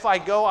you, and if I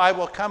go, I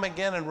will come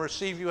again and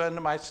receive you unto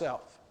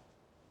myself.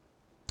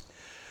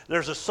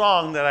 There's a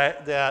song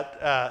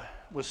that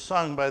was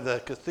sung by the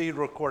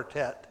Cathedral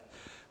Quartet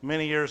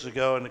many years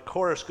ago, and the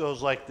chorus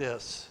goes like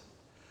this.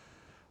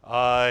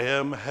 I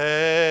am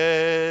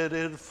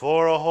headed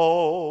for a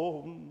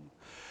home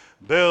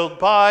built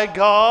by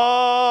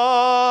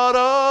God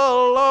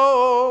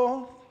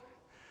alone.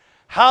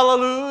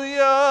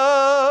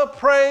 Hallelujah,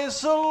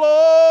 praise the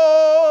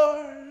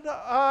Lord,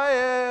 I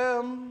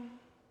am.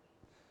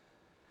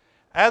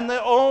 And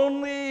the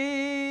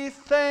only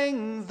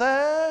thing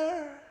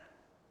there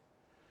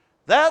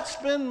that's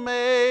been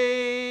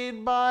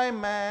made by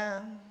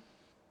man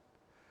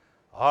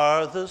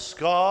are the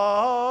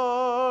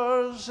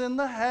scars in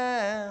the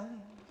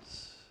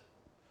hands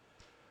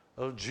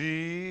of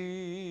Jesus.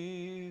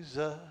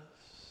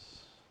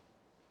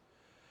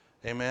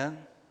 Amen.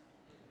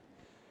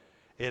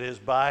 It is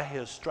by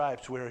his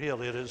stripes we're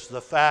healed. It is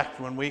the fact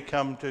when we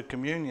come to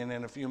communion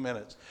in a few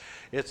minutes.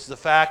 It's the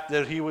fact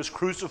that he was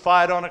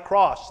crucified on a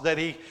cross, that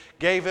he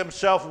gave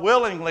himself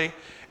willingly.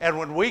 And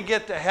when we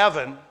get to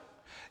heaven,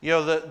 you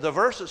know, the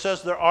verse that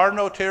says there are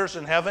no tears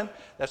in heaven,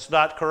 that's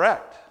not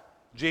correct.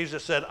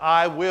 Jesus said,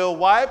 I will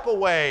wipe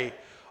away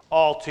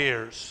all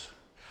tears.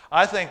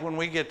 I think when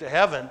we get to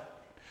heaven,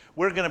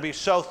 we're going to be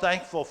so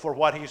thankful for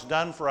what he's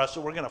done for us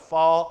that we're going to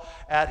fall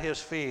at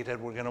his feet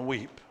and we're going to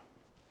weep.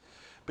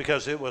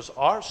 Because it was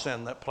our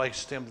sin that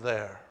placed him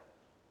there.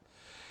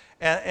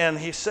 And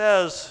he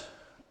says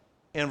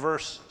in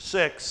verse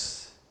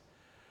 6,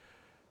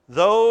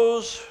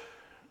 those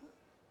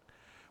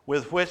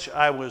with which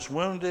I was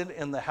wounded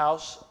in the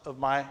house of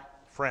my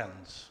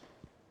friends.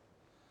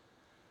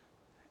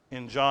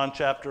 In John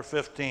chapter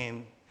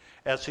 15,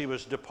 as he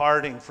was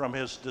departing from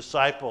his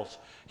disciples,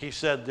 he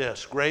said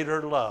this,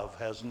 greater love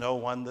has no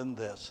one than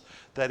this,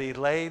 that he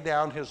laid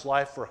down his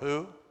life for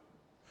who?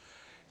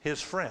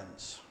 His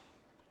friends.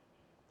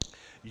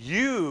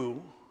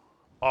 You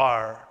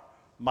are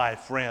my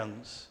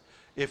friends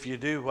if you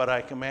do what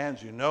I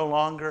command you. No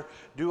longer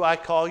do I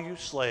call you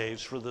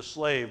slaves, for the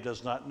slave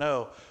does not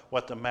know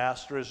what the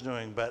master is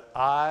doing, but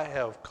I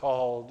have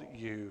called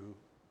you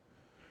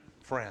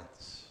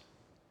friends.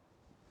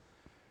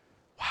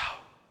 Wow.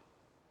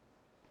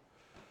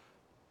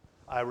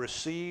 I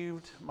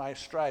received my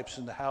stripes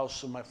in the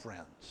house of my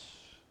friends.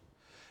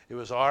 It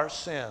was our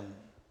sin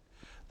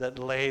that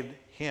laid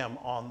him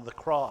on the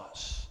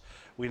cross.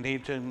 We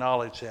need to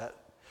acknowledge that.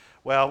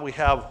 Well, we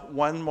have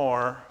one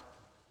more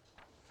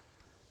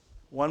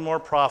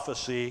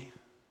prophecy,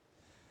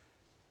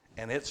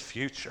 and it's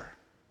future.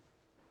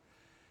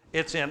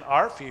 It's in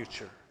our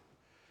future.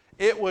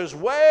 It was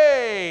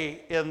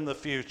way in the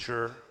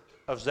future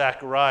of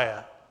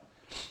Zechariah.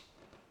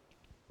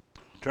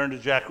 Turn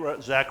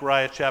to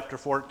Zechariah chapter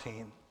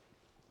 14.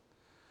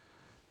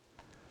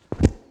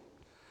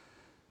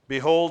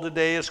 Behold, a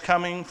day is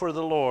coming for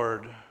the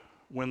Lord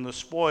when the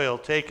spoil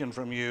taken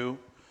from you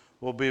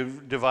will be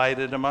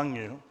divided among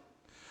you.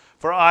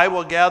 For I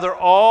will gather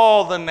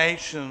all the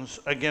nations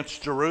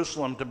against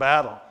Jerusalem to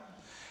battle.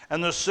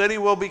 And the city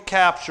will be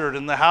captured,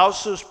 and the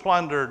houses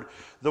plundered,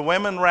 the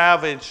women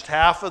ravaged,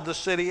 half of the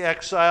city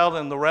exiled,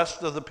 and the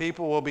rest of the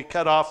people will be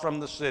cut off from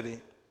the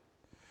city.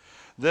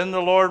 Then the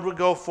Lord will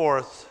go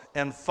forth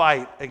and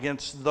fight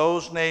against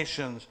those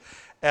nations,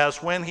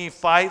 as when he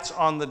fights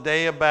on the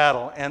day of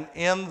battle. And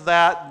in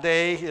that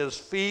day his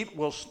feet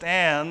will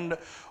stand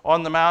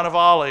on the Mount of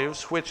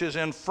Olives, which is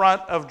in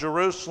front of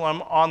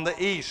Jerusalem on the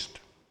east.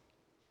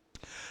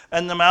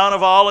 And the Mount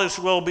of Olives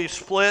will be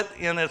split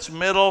in its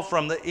middle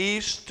from the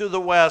east to the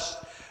west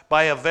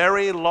by a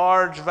very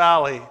large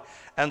valley.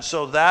 And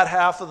so that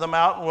half of the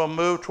mountain will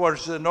move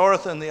towards the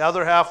north, and the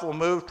other half will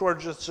move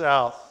towards the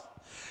south.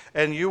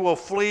 And you will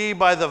flee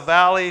by the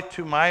valley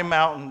to my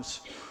mountains,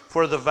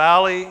 for the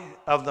valley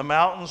of the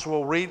mountains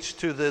will reach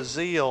to the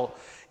Zeal.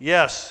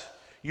 Yes,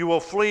 you will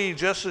flee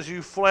just as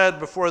you fled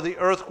before the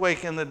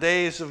earthquake in the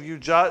days of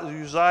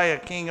Uzziah,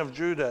 king of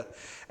Judah.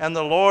 And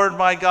the Lord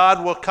my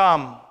God will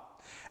come,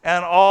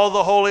 and all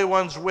the holy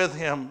ones with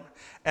him.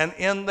 And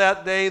in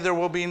that day there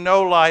will be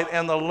no light,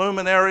 and the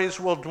luminaries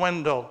will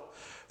dwindle.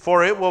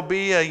 For it will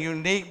be a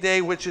unique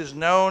day which is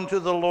known to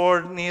the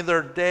Lord,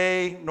 neither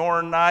day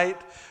nor night.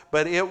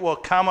 But it will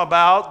come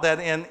about that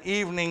in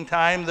evening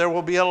time there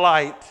will be a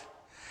light.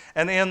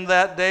 And in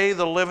that day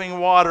the living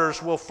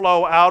waters will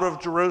flow out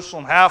of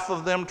Jerusalem, half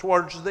of them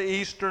towards the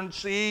eastern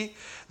sea,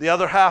 the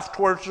other half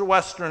towards the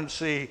western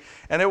sea.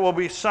 And it will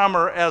be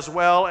summer as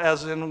well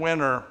as in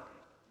winter.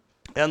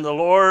 And the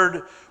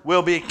Lord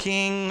will be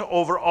king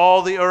over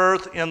all the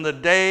earth. In the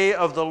day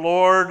of the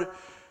Lord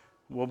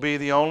will be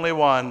the only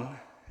one,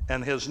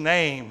 and his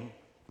name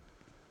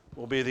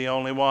will be the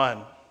only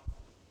one.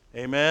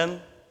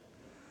 Amen?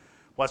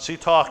 What's he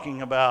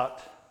talking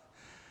about?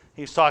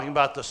 He's talking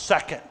about the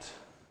second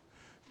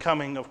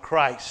coming of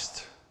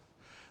Christ.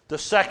 The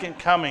second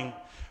coming.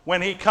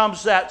 When he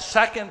comes that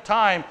second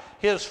time,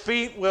 his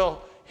feet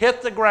will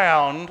hit the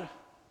ground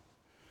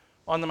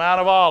on the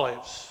Mount of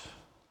Olives.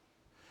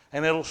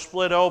 And it'll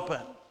split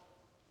open.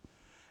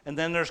 And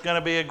then there's going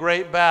to be a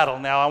great battle.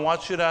 Now, I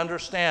want you to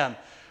understand,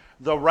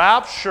 the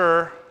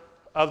rapture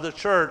of the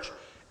church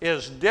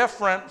is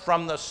different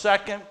from the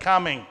second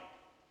coming.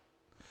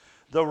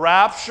 The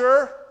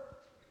rapture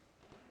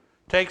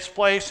takes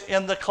place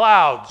in the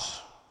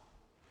clouds.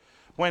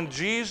 When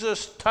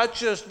Jesus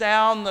touches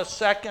down the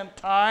second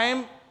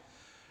time,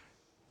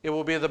 it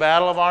will be the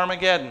Battle of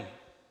Armageddon.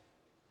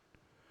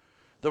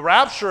 The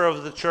rapture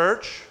of the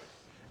church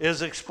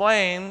is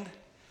explained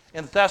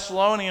in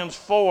Thessalonians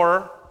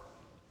 4,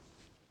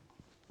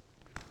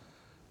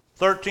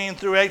 13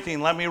 through 18.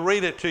 Let me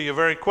read it to you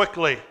very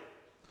quickly.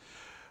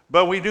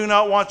 But we do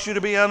not want you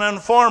to be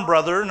uninformed,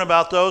 brethren,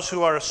 about those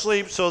who are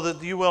asleep, so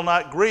that you will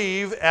not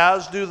grieve,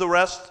 as do the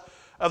rest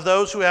of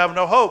those who have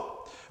no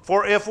hope.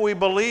 For if we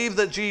believe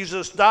that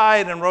Jesus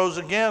died and rose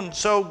again,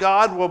 so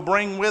God will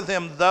bring with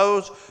him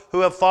those who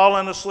have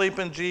fallen asleep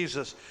in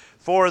Jesus.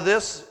 For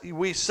this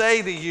we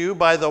say to you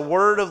by the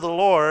word of the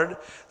Lord,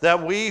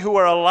 that we who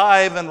are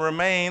alive and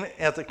remain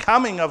at the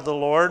coming of the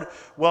Lord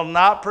will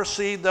not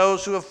precede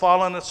those who have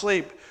fallen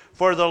asleep.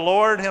 For the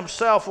Lord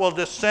himself will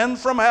descend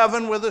from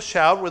heaven with a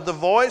shout, with the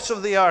voice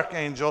of the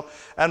archangel,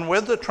 and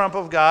with the trump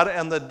of God,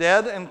 and the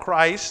dead in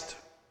Christ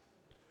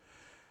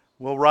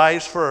will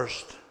rise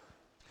first.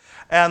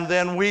 And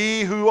then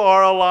we who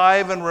are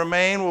alive and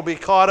remain will be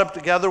caught up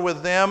together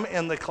with them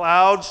in the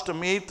clouds to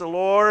meet the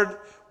Lord.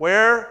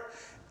 Where?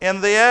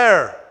 In the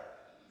air.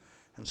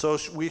 And so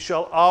we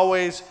shall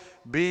always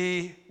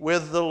be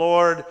with the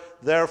Lord.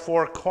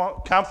 Therefore,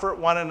 comfort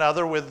one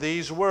another with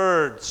these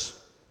words.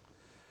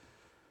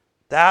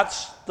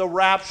 That's the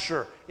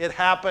rapture. It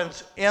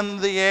happens in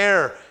the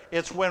air.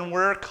 It's when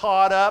we're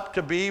caught up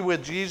to be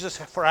with Jesus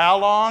for how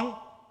long?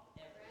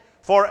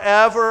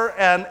 Forever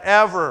and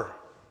ever.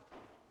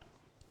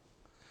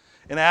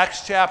 In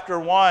Acts chapter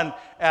 1,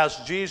 as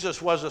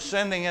Jesus was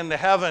ascending into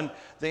heaven,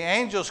 the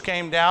angels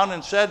came down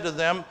and said to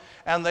them,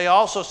 and they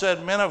also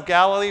said, Men of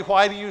Galilee,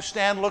 why do you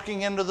stand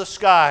looking into the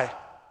sky?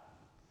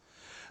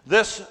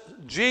 This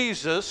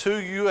Jesus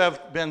who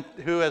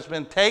has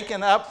been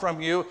taken up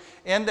from you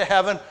into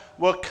heaven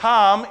will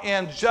come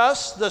in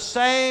just the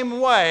same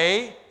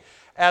way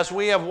as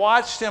we have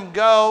watched him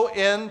go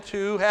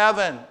into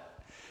heaven.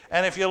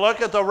 And if you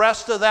look at the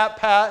rest of that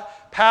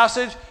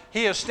passage,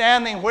 he is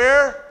standing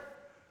where?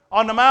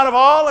 On the Mount of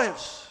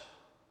Olives.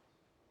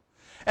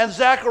 And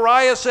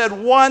Zechariah said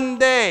one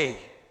day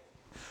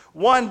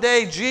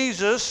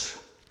Jesus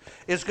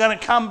is going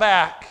to come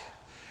back.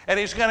 And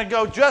he's going to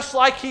go just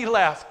like he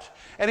left.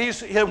 And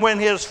when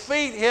his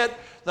feet hit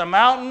the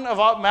Mount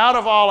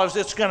of Olives,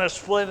 it's going to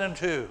split in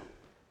two.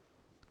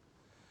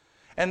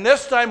 And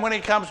this time when he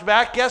comes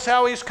back, guess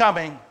how he's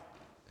coming?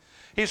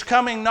 He's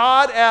coming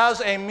not as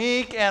a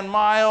meek and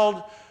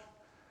mild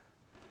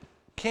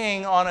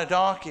king on a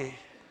donkey.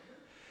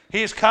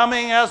 He's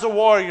coming as a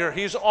warrior.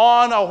 He's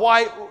on a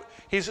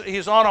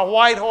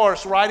white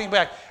horse riding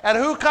back. And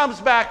who comes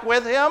back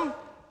with him?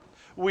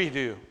 We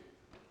do.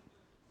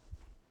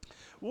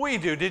 We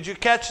do. Did you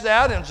catch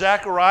that in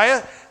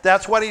Zechariah?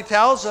 That's what he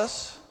tells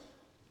us.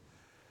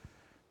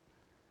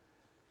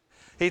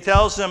 He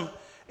tells them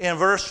in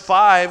verse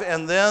 5,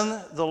 and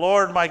then the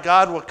Lord my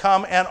God will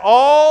come and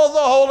all the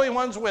holy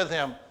ones with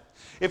him.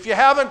 If you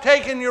haven't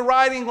taken your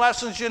riding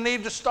lessons, you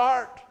need to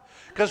start.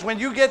 Because when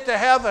you get to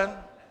heaven,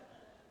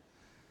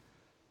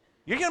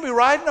 you're going to be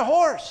riding a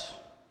horse.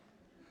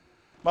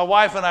 My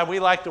wife and I, we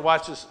like to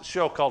watch this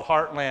show called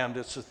Heartland.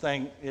 It's a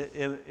thing.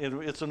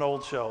 It's an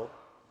old show.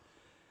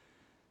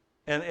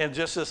 And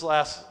just this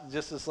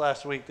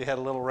last week, they had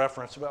a little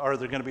reference about, are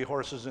there going to be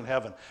horses in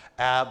heaven?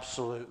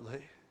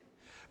 Absolutely.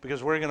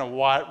 Because we're going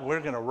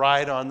to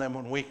ride on them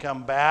when we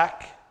come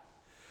back.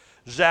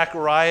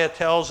 Zechariah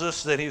tells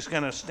us that he's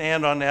going to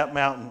stand on that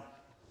mountain.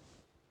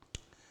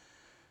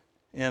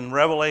 In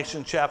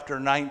Revelation chapter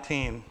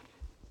 19,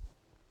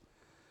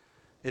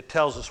 it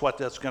tells us what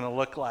that's going to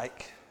look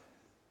like.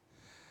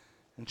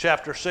 In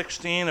chapter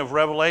 16 of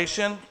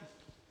Revelation,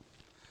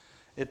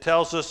 it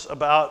tells us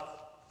about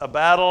a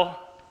battle,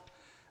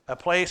 a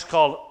place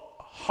called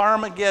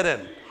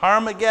Armageddon.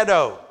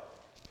 Armageddon.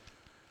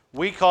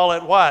 We call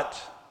it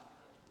what?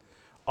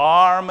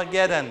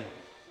 Armageddon.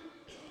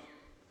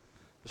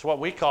 That's what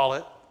we call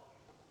it.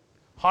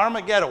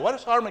 Armageddon. What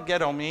does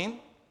Armageddon mean?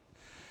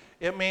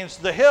 It means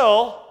the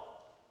hill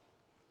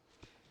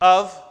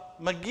of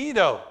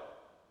Megiddo.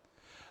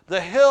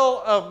 The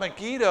hill of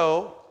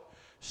Megiddo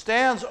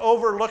stands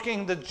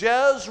overlooking the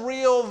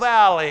Jezreel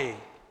Valley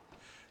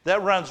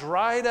that runs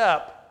right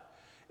up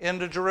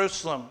into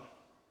Jerusalem.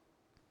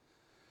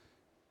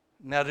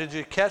 Now, did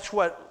you catch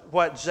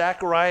what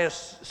Zechariah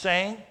is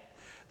saying?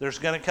 There's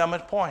going to come a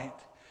point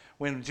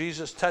when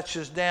Jesus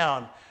touches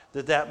down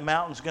that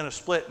mountain's going to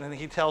split. And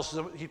he tells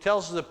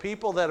the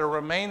people that are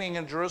remaining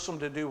in Jerusalem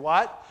to do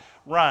what?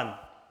 Run.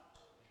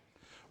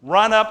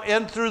 Run up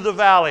in through the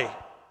valley.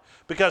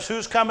 Because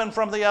who's coming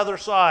from the other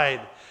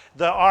side?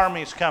 The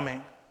army's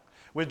coming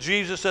with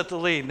Jesus at the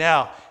lead.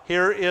 Now,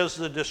 here is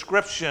the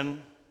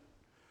description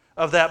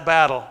of that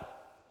battle.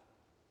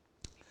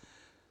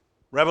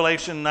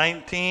 Revelation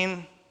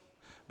 19,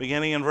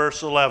 beginning in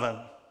verse 11.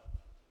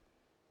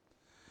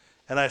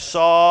 And I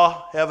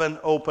saw heaven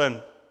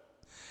open,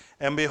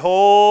 and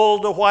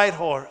behold, a white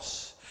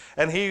horse,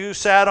 and he who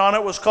sat on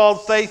it was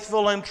called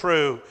Faithful and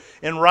True.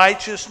 In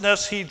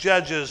righteousness he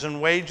judges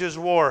and wages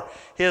war.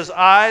 His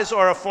eyes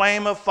are a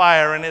flame of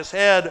fire, and his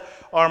head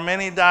are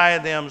many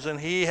diadems, and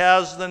he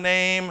has the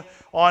name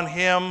on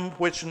him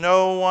which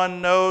no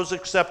one knows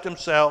except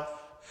himself.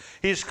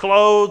 He's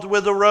clothed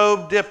with a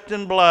robe dipped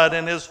in blood,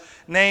 and his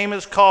name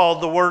is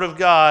called the Word of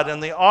God.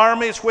 And the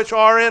armies which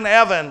are in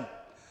heaven,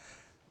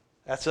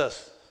 that's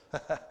us.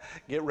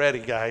 Get ready,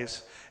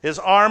 guys. His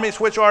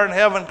armies which are in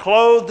heaven,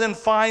 clothed in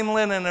fine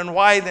linen and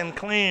white and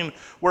clean,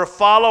 were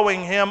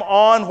following him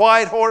on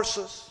white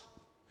horses.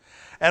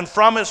 And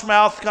from his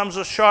mouth comes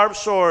a sharp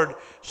sword,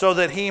 so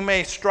that he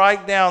may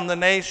strike down the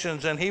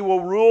nations, and he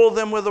will rule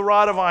them with a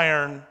rod of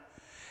iron.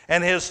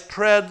 And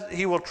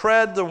he will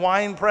tread the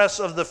winepress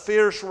of the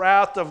fierce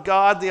wrath of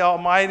God the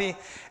Almighty.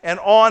 And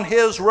on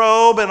his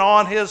robe and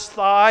on his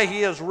thigh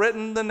he has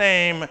written the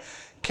name,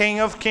 King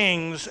of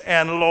Kings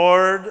and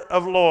Lord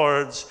of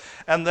Lords.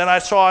 And then I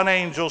saw an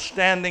angel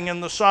standing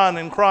in the sun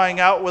and crying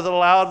out with a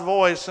loud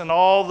voice, and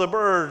all the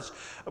birds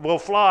will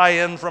fly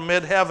in from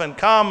mid-heaven.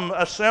 Come,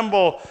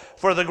 assemble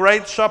for the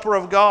great supper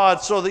of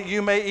God, so that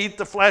you may eat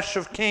the flesh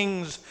of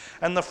kings,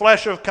 and the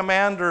flesh of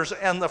commanders,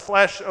 and the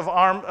flesh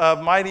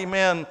of mighty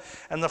men,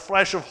 and the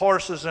flesh of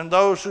horses, and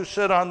those who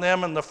sit on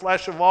them, and the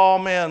flesh of all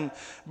men,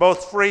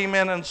 both free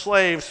men and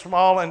slaves,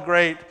 small and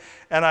great.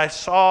 And I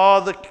saw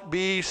the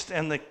beast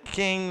and the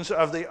kings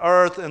of the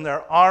earth and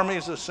their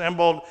armies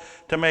assembled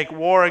to make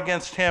war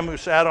against him who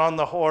sat on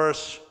the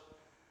horse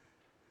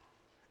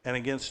and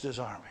against his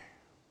army.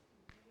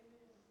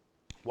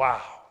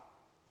 Wow.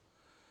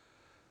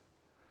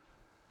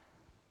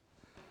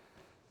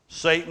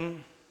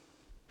 Satan,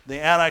 the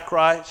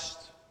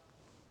Antichrist,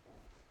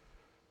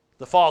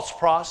 the false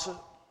prophet,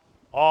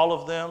 all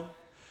of them,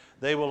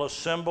 they will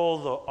assemble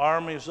the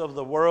armies of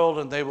the world,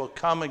 and they will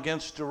come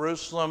against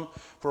Jerusalem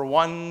for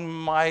one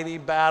mighty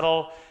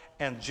battle,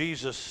 and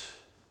Jesus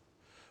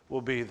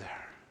will be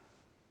there.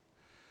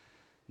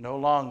 No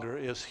longer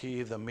is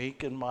he the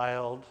meek and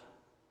mild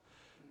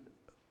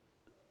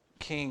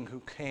king who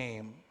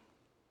came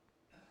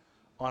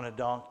on a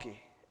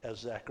donkey, as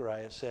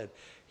Zechariah said.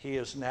 He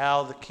is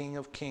now the King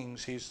of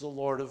Kings. He's the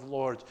Lord of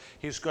Lords.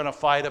 He's going to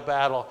fight a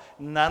battle.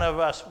 None of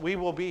us, we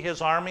will be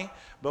his army,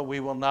 but we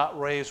will not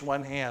raise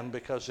one hand,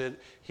 because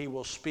he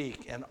will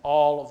speak, and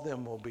all of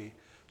them will be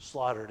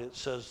slaughtered. It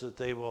says that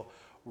they will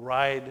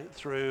ride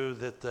through,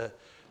 that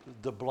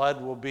the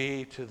blood will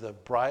be to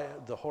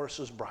the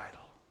horse's bridle.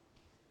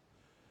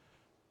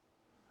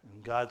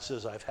 And God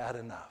says, I've had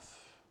enough.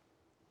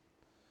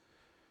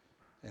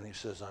 And he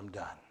says, I'm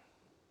done.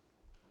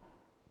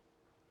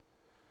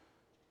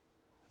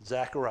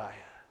 Zechariah,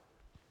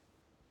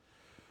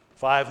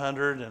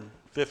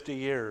 550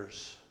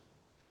 years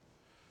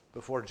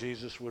before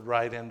Jesus would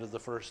ride into the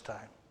first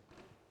time.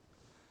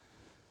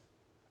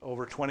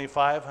 over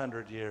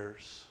 2,500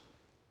 years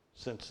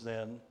since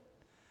then,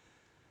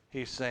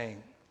 he's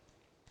saying,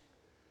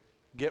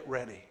 get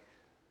ready.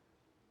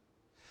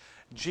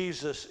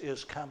 Jesus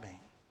is coming.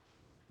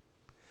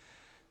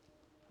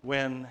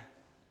 When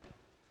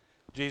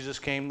Jesus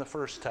came the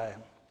first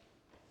time,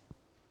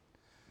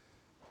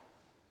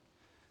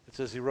 it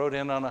says he rode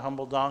in on a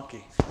humble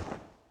donkey.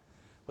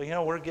 Well, you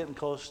know, we're getting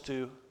close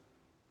to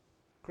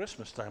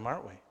Christmas time,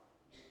 aren't we?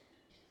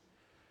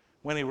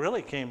 When he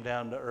really came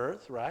down to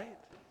earth, right?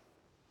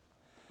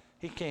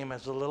 He came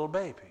as a little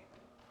baby.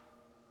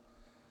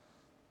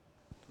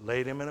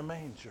 Laid him in a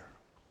manger.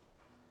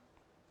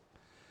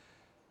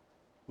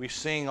 We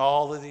sing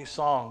all of these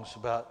songs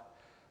about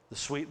the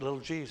sweet little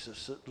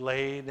Jesus that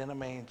laid in a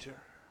manger.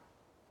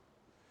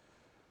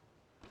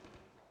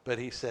 But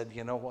he said,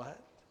 you know what?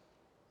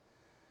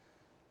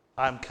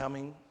 I'm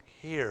coming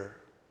here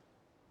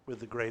with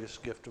the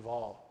greatest gift of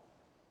all.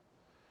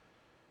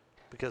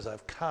 Because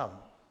I've come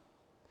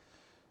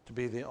to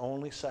be the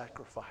only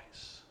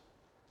sacrifice.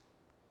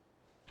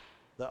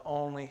 The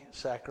only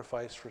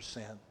sacrifice for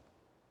sin.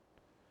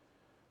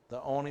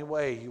 The only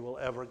way you will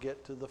ever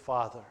get to the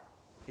Father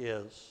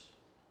is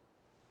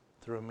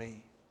through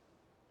me.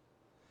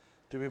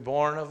 To be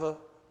born of a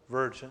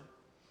virgin,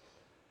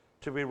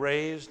 to be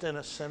raised in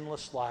a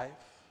sinless life,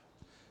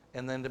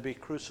 and then to be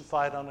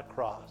crucified on a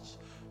cross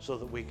so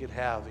that we could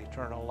have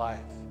eternal life.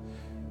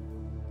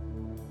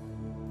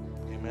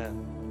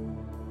 Amen.